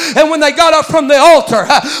other. And when they got up from the altar,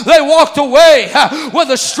 they walked away with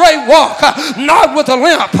a straight walk, not with a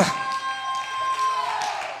limp.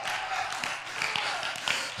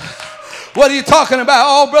 What are you talking about?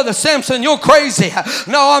 Oh, Brother Sampson, you're crazy.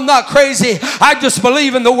 No, I'm not crazy. I just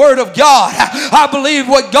believe in the Word of God. I believe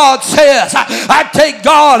what God says. I take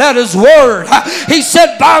God at His Word. He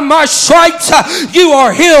said, by my stripes you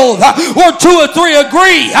are healed. Where two or three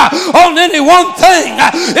agree on any one thing,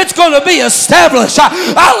 it's going to be established.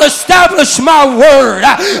 I'll establish my Word.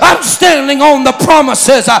 I'm standing on the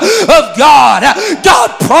promises of God.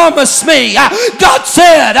 God promised me. God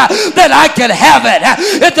said that I could have it.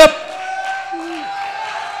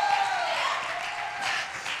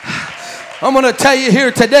 I'm going to tell you here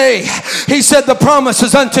today, He said the promise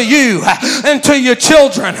is unto you and to your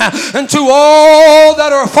children and to all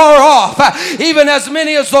that are far off, even as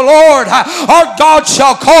many as the Lord our God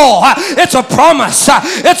shall call. It's a promise.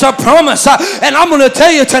 It's a promise. And I'm going to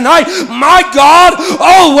tell you tonight, my God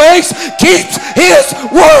always keeps His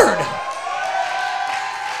word.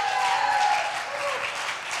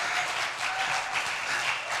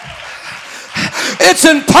 It's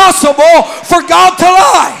impossible for God to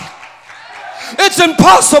lie. It's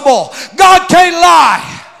impossible. God can't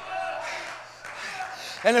lie.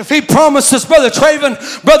 And if He promised us, Brother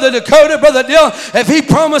Traven, Brother Dakota, Brother Dylan, if He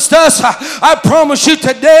promised us, I promise you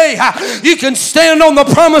today, you can stand on the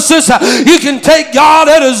promises. You can take God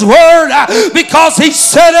at His word because He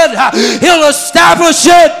said it. He'll establish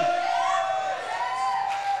it.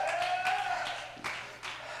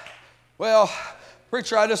 Well,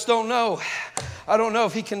 preacher, I just don't know. I don't know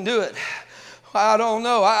if He can do it. I don't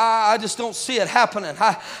know. I just don't see it happening.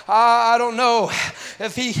 I don't know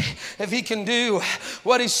if he can do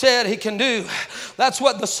what He said He can do. That's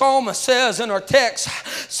what the psalmist says in our text.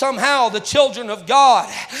 Somehow the children of God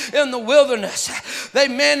in the wilderness, they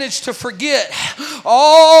managed to forget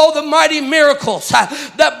all the mighty miracles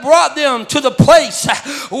that brought them to the place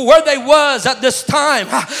where they was at this time.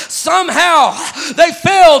 Somehow they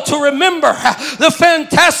failed to remember the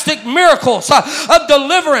fantastic miracles of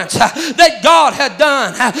deliverance that God had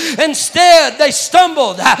done. Instead, they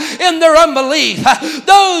stumbled in their unbelief.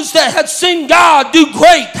 Those that had seen God do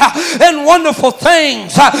great and wonderful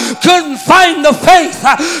things couldn't find the faith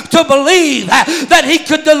to believe that He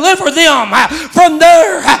could deliver them from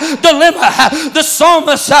their dilemma. The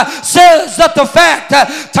psalmist says that the fact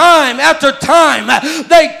time after time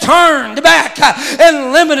they turned back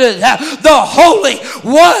and limited the Holy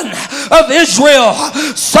One of Israel.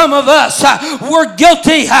 Some of us were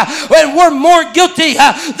guilty and we're more guilty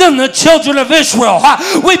than the children of Israel.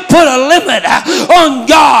 We put a limit on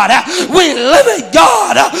God. We limit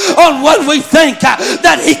God on what we think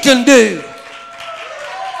that He can do.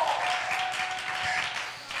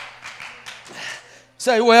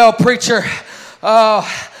 Say, well, preacher,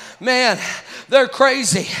 man, they're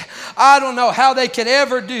crazy. I don't know how they could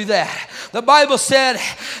ever do that. The Bible said,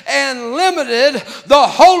 and limited the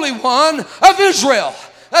Holy One of Israel.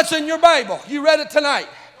 That's in your Bible. You read it tonight.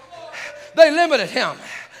 They limited Him.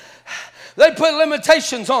 They put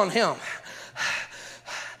limitations on Him.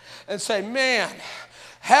 And say, man,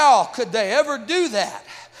 how could they ever do that?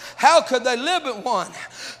 How could they limit one?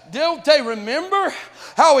 Don't they remember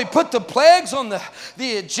how He put the plagues on the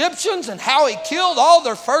Egyptians and how He killed all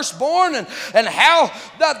their firstborn and how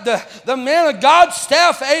that the man of God's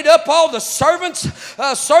staff ate up all the serpents'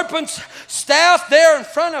 staff there in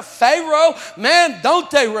front of Pharaoh? Man,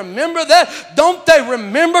 don't they remember that? Don't they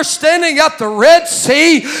remember standing at the Red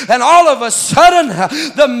Sea and all of a sudden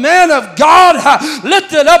the man of God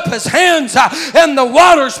lifted up his hands and the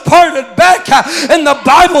waters parted back, and the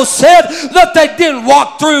Bible said that they didn't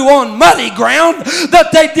walk through on muddy ground, that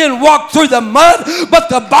they didn't walk through the mud, but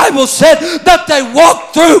the Bible said that they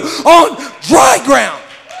walked through on dry ground.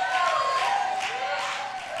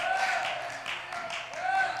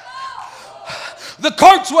 The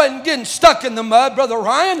carts wasn't getting stuck in the mud, Brother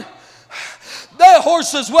Ryan. Their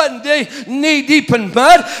horses wasn't knee deep in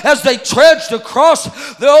mud as they trudged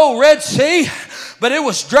across the old Red Sea, but it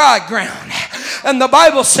was dry ground. And the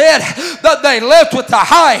Bible said that they left with a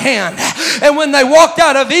high hand. And when they walked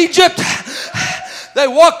out of Egypt, they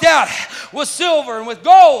walked out with silver and with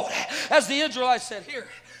gold. As the Israelites said, here,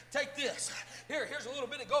 take this. Here's a little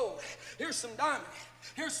bit of gold. Here's some diamond.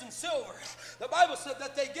 Here's some silver. The Bible said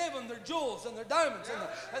that they gave them their jewels and their diamonds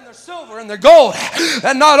and their silver and their gold.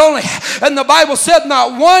 And not only, and the Bible said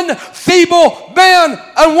not one feeble man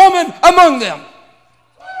and woman among them.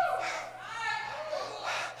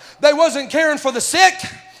 They wasn't caring for the sick.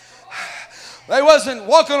 They wasn't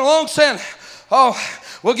walking along saying, oh,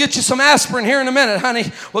 we'll get you some aspirin here in a minute,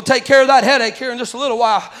 honey. We'll take care of that headache here in just a little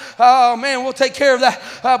while. Oh, man, we'll take care of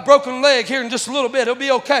that broken leg here in just a little bit. It'll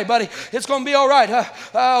be okay, buddy. It's going to be all right.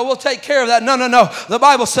 We'll take care of that. No. The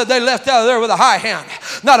Bible said they left out of there with a high hand,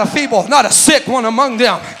 not a feeble, not a sick one among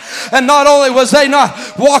them. And not only was they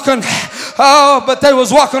not walking, but they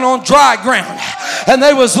was walking on dry ground. And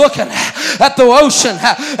they was looking at the ocean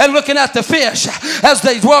and looking at the fish as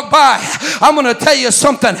they walked by. I'm going to tell you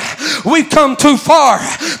something. We've come too far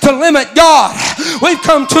to limit God. We've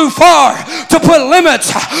come too far to put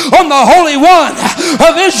limits on the Holy One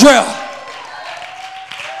of Israel.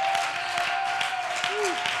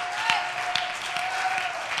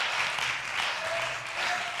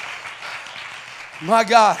 My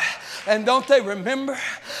God. And don't they remember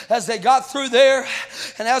as they got through there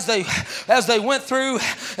and as they went through,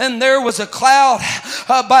 and there was a cloud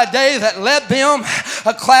by day that led them,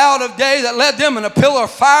 a cloud of day that led them, and a pillar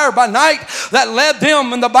of fire by night that led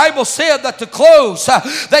them. And the Bible said that the clothes,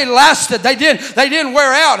 they lasted, they didn't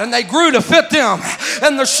wear out, and they grew to fit them,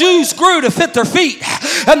 and the shoes grew to fit their feet.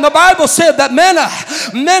 And the Bible said that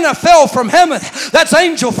manna fell from heaven. That's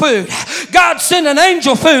angel food. God sent an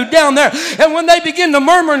angel food down there, and when they begin to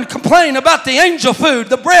murmur and complain about the angel food,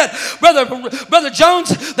 the bread, Brother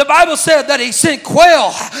Jones, the Bible said that he sent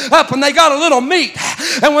quail up and they got a little meat.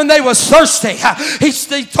 And when they was thirsty,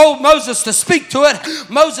 he told Moses to speak to it.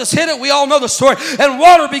 Moses hit it. We all know the story. And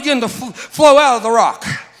water began to flow out of the rock.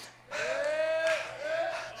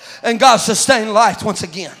 And God sustained life once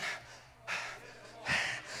again.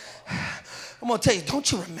 I'm going to tell you, don't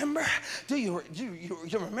you remember? Do you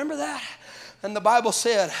remember that? And the Bible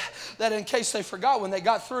said that in case they forgot, when they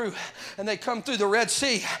got through and they come through the Red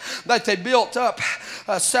Sea, that they built up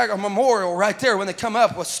a memorial right there when they come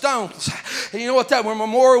up with stones. And you know what that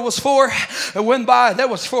memorial was for? It went by, that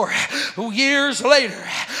was for years later,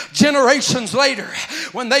 generations later,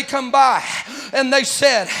 when they come by and they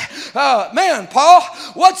said, man, Paul,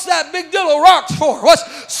 what's that big deal of rocks for?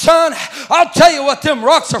 Son, I'll tell you what them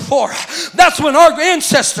rocks are for. That's when our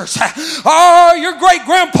ancestors, your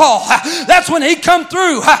great-grandpa, that's when he come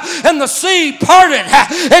through and the sea parted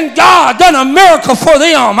and God done a miracle for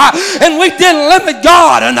them, and we didn't limit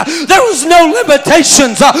God, and there was no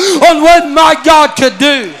limitations on what my God could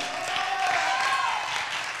do.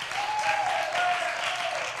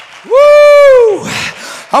 Woo!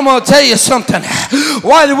 I'm going to tell you something.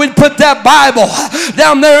 Why did we put that Bible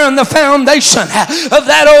down there in the foundation of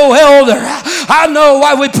that old elder? I know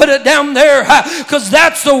why we put it down there, because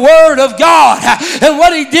that's the Word of God. And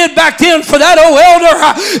what he did back then for that old elder,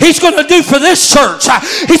 he's going to do for this church.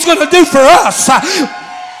 He's going to do for us.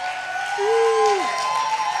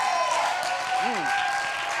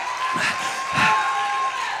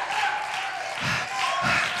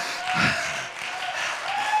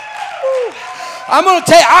 I'm going to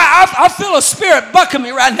tell you, I feel a spirit bucking me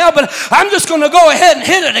right now, but I'm just going to go ahead and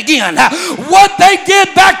hit it again. What they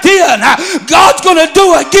did back then, God's going to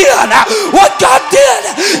do again. What God did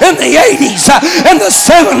in the 80s and the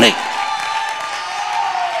 70s.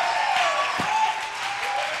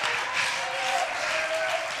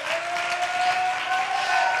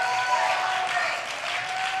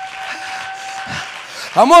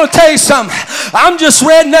 I'm going to tell you something. I'm just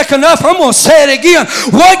redneck enough. I'm going to say it again.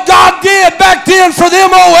 What God did back then for them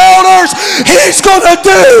old elders, He's going to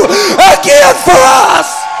do again for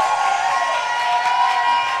us.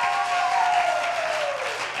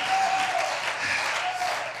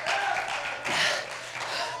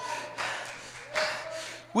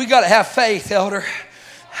 We got to have faith, elder.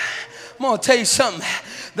 I'm going to tell you something.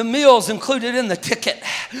 The meal's included in the ticket.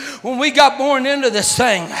 When we got born into this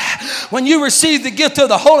thing, when you received the gift of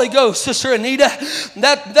the Holy Ghost, Sister Anita,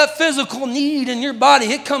 that physical need in your body,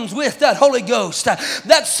 it comes with that Holy Ghost.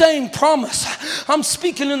 That same promise. I'm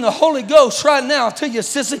speaking in the Holy Ghost right now to you,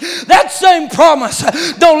 sissy. That same promise.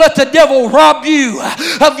 Don't let the devil rob you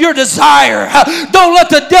of your desire. Don't let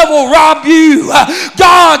the devil rob you.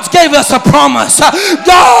 God's gave us a promise.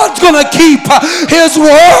 God's going to keep His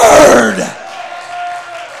word.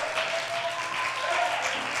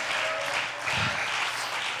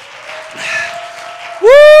 Woo!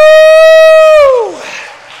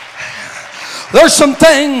 There's some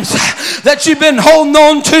things that you've been holding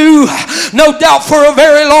on to, no doubt, for a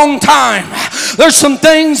very long time. There's some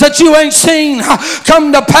things that you ain't seen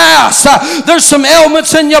come to pass. There's some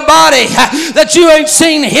ailments in your body that you ain't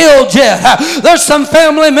seen healed yet. There's some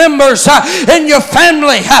family members in your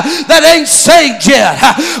family that ain't saved yet.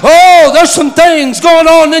 Oh, there's some things going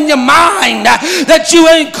on in your mind that you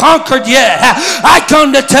ain't conquered yet. I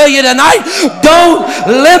come to tell you tonight, don't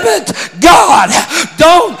limit God.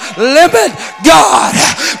 Don't limit God.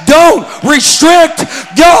 Don't restrict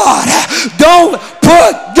God. Don't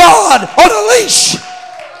put God on a leash.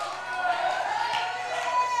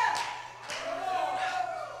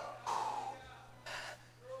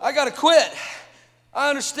 I got to quit. I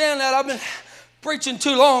understand that. I've been preaching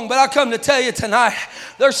too long, but I come to tell you tonight,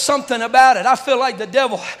 there's something about it. I feel like the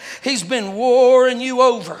devil, he's been warring you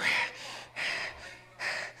over.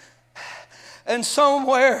 And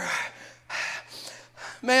somewhere,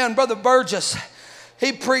 man, Brother Burgess,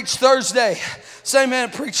 he preached Thursday. Same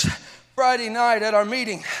man preached Friday night at our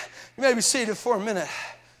meeting. You may be seated for a minute.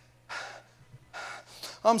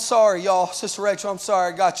 I'm sorry, y'all. Sister Rachel, I'm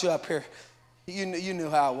sorry I got you up here. You knew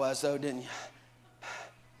how it was, though, didn't you?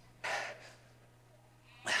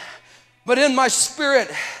 But in my spirit,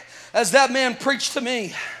 as that man preached to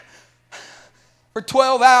me for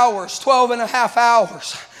 12 hours, 12 and a half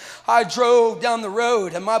hours, I drove down the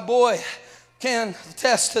road, and my boy can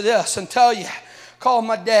attest to this and tell you, called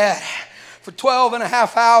my dad for 12 and a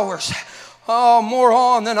half hours, more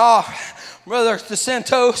on than off. Brother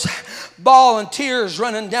DeSantos, bawling, tears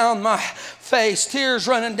running down my face, tears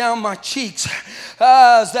running down my cheeks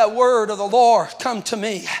as that word of the Lord come to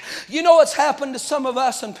me. You know what's happened to some of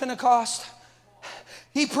us in Pentecost?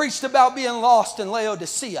 He preached about being lost in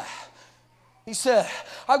Laodicea. He said,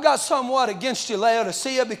 I've got somewhat against you,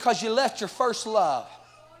 Laodicea, because you left your first love.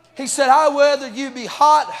 He said, I'd rather you be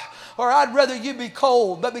hot or I'd rather you be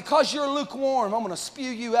cold, but because you're lukewarm, I'm going to spew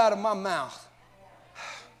you out of my mouth.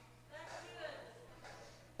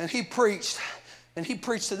 And he preached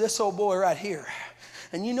to this old boy right here.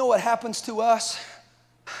 And you know what happens to us?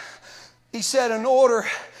 He said, in order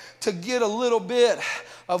to get a little bit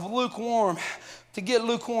of lukewarm,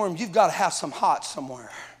 you've got to have some hot somewhere.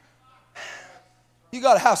 You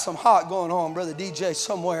got to have some hot going on, Brother DJ,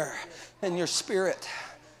 somewhere in your spirit.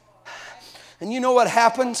 And you know what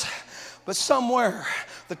happens? But somewhere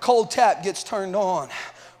the cold tap gets turned on,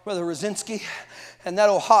 Brother Rosinski, and that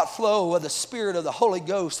old hot flow of the Spirit of the Holy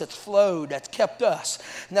Ghost that's flowed, that's kept us,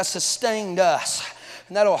 and that's sustained us.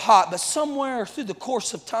 And that old hot, but somewhere through the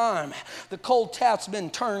course of time, the cold tap's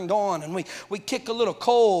been turned on, and we kick a little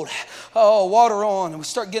cold water on, and we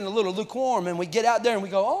start getting a little lukewarm, and we get out there and we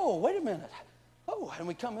go, oh, wait a minute. Oh, and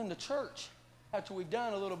we come into church after we've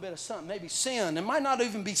done a little bit of something, maybe sin. It might not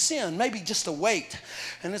even be sin, maybe just a weight.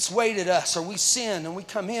 And it's weighted us, or we sin and we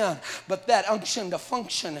come in. But that unction to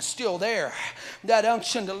function is still there. That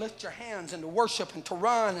unction to lift your hands and to worship and to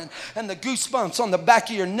run and the goosebumps on the back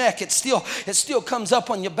of your neck, it still comes up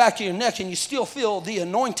on your back of your neck, and you still feel the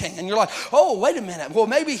anointing. And you're like, oh, wait a minute. Well,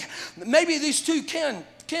 maybe these two can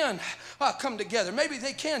come together. Maybe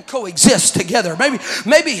they can coexist together.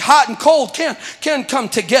 Maybe hot and cold can come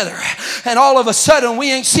together. And all of a sudden,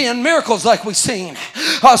 we ain't seeing miracles like we seen.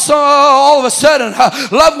 So all of a sudden,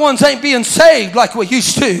 loved ones ain't being saved like we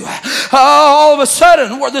used to. All of a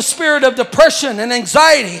sudden, where the spirit of depression and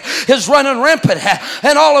anxiety is running rampant.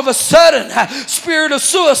 And all of a sudden, spirit of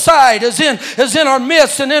suicide is in our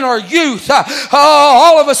midst and in our youth.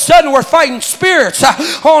 All of a sudden, we're fighting spirits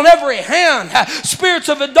on every hand. Spirits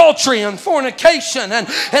of adultery and fornication and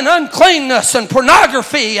uncleanness and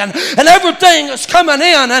pornography and everything is coming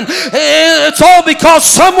in, and it's all because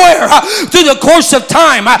somewhere through the course of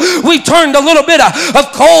time we turned a little bit of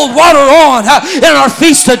cold water on in our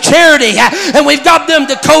feast of charity, and we've got them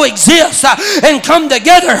to coexist and come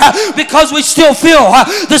together because we still feel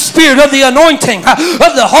the spirit of the anointing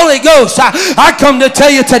of the Holy Ghost. I come to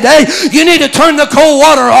tell you today, you need to turn the cold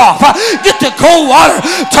water off. Get the cold water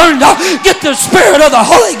turned off. Get the spirit of the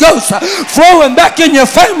Holy Ghost flowing back in your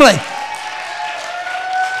family.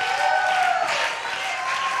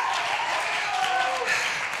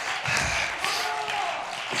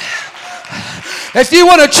 If you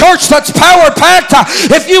want a church that's power-packed,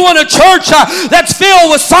 if you want a church that's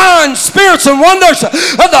filled with signs, spirits, and wonders of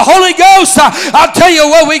the Holy Ghost, I'll tell you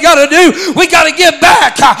what we got to do. We got to get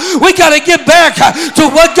back. We got to get back to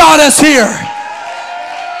what got us here.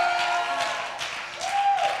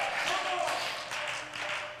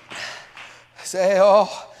 Say,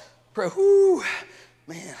 oh, pray, whoo,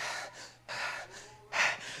 man.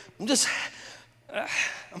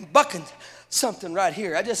 I'm bucking something right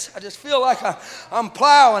here. I just feel like I'm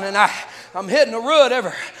plowing and I'm hitting the road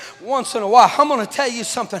every once in a while. I'm going to tell you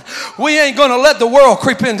something. We ain't going to let the world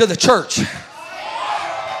creep into the church.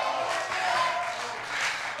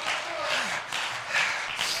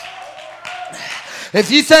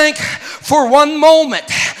 If you think for one moment,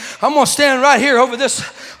 I'm going to stand right here over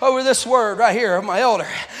this word right here of my elder.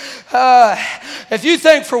 If you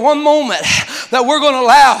think for one moment that we're going to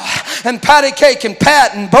allow and patty cake and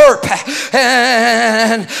pat and burp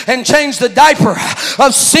and change the diaper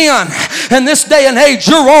of sin in this day and age,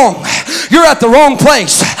 you're wrong. You're at the wrong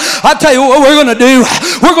place. I'll tell you what we're going to do.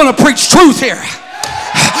 We're going to preach truth here.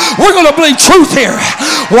 We're going to believe truth here.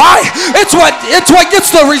 Why? It's what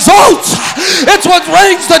gets the results. It's what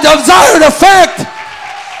brings the desired effect.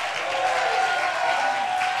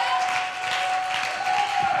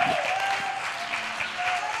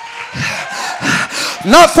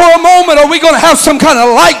 Not for a moment are we going to have some kind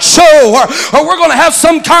of light show or we're going to have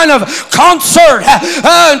some kind of concert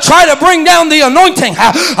and try to bring down the anointing.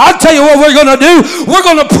 I'll tell you what we're going to do. We're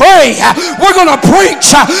going to pray. We're going to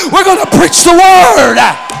preach. We're going to preach the word.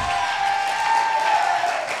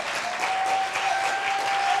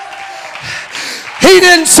 He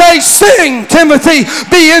didn't say, sing, Timothy,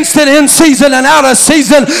 be instant in season and out of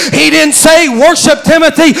season. He didn't say, worship,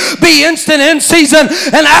 Timothy, be instant in season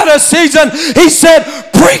and out of season. He said,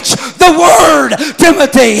 preach the word,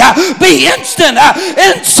 Timothy, be instant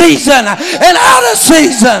in season and out of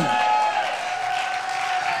season.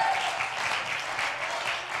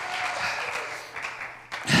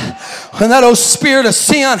 When that old spirit of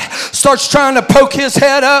sin starts trying to poke his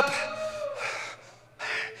head up,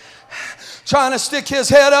 trying to stick his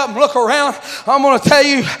head up and look around, I'm going to tell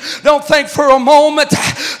you, don't think for a moment.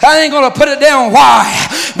 I ain't going to put it down.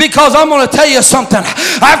 Why? Because I'm going to tell you something.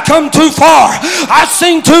 I've come too far. I've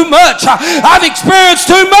seen too much. I've experienced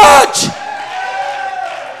too much.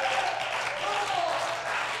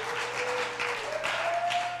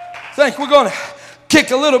 Think we're going to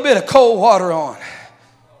kick a little bit of cold water on.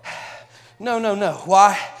 No.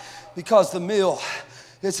 Why? Because the meal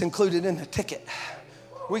is included in the ticket.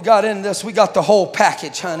 We got into this. We got the whole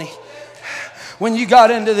package, honey. When you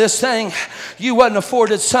got into this thing, you wasn't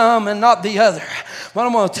afforded some and not the other. But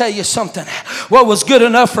I'm going to tell you something. What was good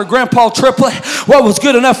enough for Grandpa Triplet? What was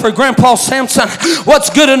good enough for Grandpa Sampson? What's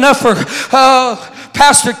good enough for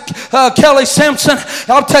Pastor Kelly Sampson?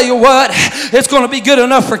 I'll tell you what. It's going to be good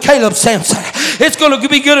enough for Kaleb Sampson. It's going to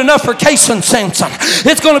be good enough for Kason Sampson.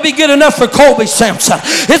 It's going to be good enough for Colby Sampson.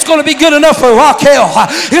 It's going to be good enough for Raquel.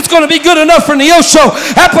 It's going to be good enough for Neosho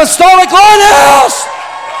Apostolic Lighthouse.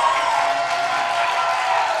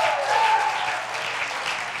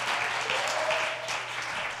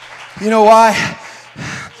 You know why?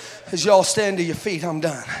 As y'all stand to your feet, I'm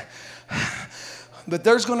done. But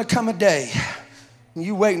there's going to come a day, and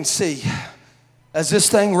you wait and see, as this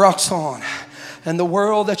thing rocks on, and the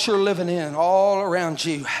world that you're living in all around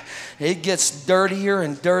you, it gets dirtier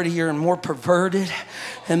and dirtier and more perverted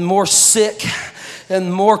and more sick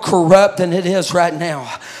and more corrupt than it is right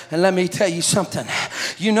now. And let me tell you something.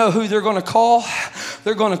 You know who they're going to call?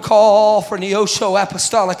 They're going to call for Neosho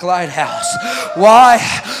Apostolic Lighthouse. Why?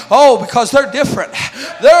 Oh, because they're different.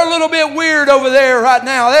 They're a little bit weird over there right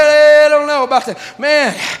now. They don't know about that.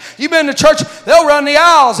 Man, you've been to church, they'll run the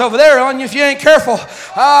aisles over there on you if you ain't careful.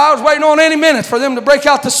 I was waiting on any minute for them to break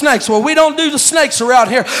out the snakes. Well, we don't do the snakes around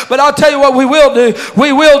here, but I'll tell you what we will do.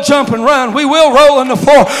 We will jump and run. We will roll on the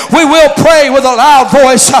floor. We will pray with a loud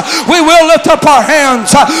voice. We will lift up our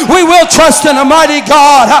hands. We will trust in a mighty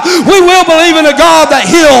God. We will believe in a God that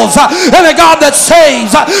heals and a God that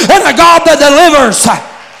saves and a God that delivers.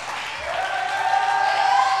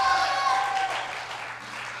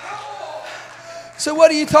 So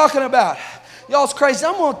what are you talking about? Y'all's crazy.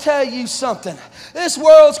 I'm going to tell you something. This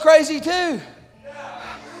world's crazy too.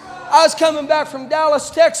 I was coming back from Dallas,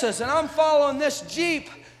 Texas, and I'm following this Jeep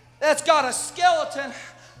that's got a skeleton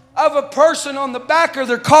of a person on the back of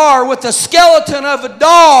their car with the skeleton of a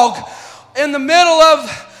dog in the middle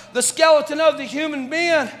of the skeleton of the human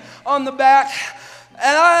being on the back.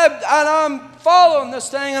 And I'm following this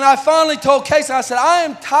thing, and I finally told Casey, I said, I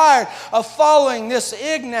am tired of following this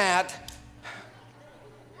Ignat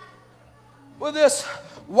with this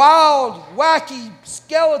wild, wacky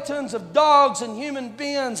skeletons of dogs and human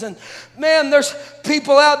beings. And man, there's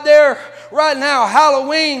people out there right now,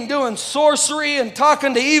 Halloween, doing sorcery and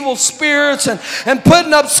talking to evil spirits and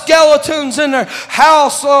putting up skeletons in their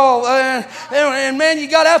house. And man, you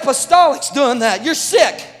got apostolics doing that. You're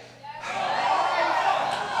sick.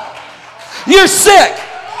 You're sick.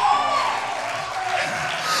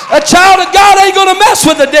 A child of God ain't going to mess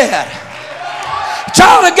with the dead.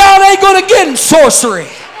 Child of God ain't going to get in sorcery.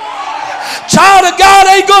 Child of God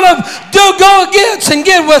ain't going to go against and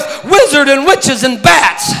get with wizards and witches and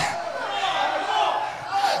bats.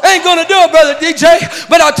 Ain't going to do it, Brother DJ.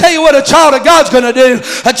 But I'll tell you what a child of God's going to do.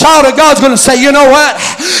 A child of God's going to say, you know what?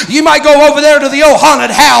 You might go over there to the old haunted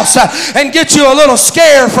house and get you a little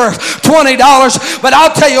scare for $20. But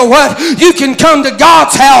I'll tell you what, you can come to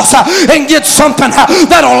God's house and get something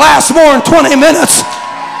that'll last more than 20 minutes.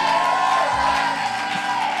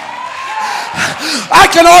 I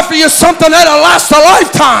can offer you something that'll last a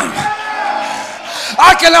lifetime.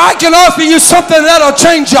 I can offer you something that'll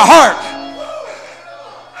change your heart.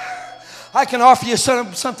 I can offer you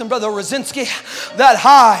something, Brother Rosinski. That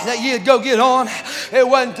high that you'd go get on, it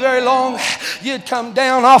wasn't very long. You'd come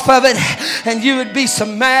down off of it, and you would be so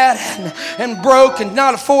mad and broke and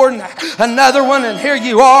not affording another one. And here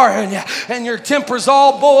you are, and your temper's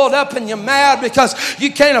all boiled up, and you're mad because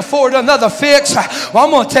you can't afford another fix. Well,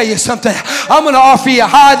 I'm going to tell you something. I'm going to offer you a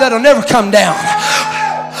high that'll never come down.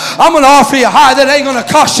 I'm going to offer you a high that ain't going to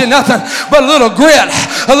cost you nothing but a little grit,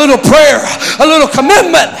 a little prayer, a little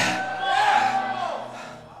commitment.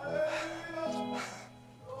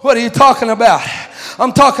 What are you talking about?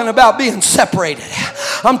 I'm talking about being separated.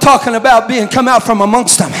 I'm talking about being come out from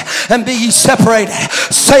amongst them and be ye separated,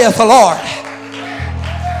 saith the Lord.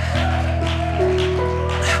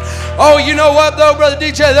 Oh, you know what though, Brother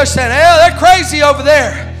DJ? They're saying, hey, they're crazy over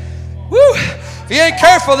there. Woo! If you ain't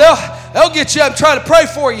careful, they'll get you up and try to pray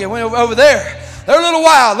for you over there. They're a little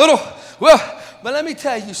wild, well, but let me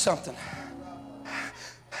tell you something.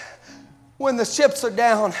 When the chips are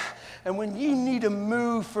down, and when you need to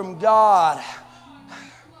move from God,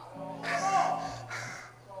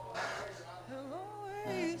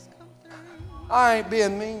 I ain't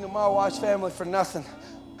being mean to my wife's family for nothing.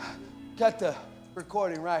 Got the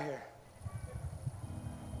recording right here.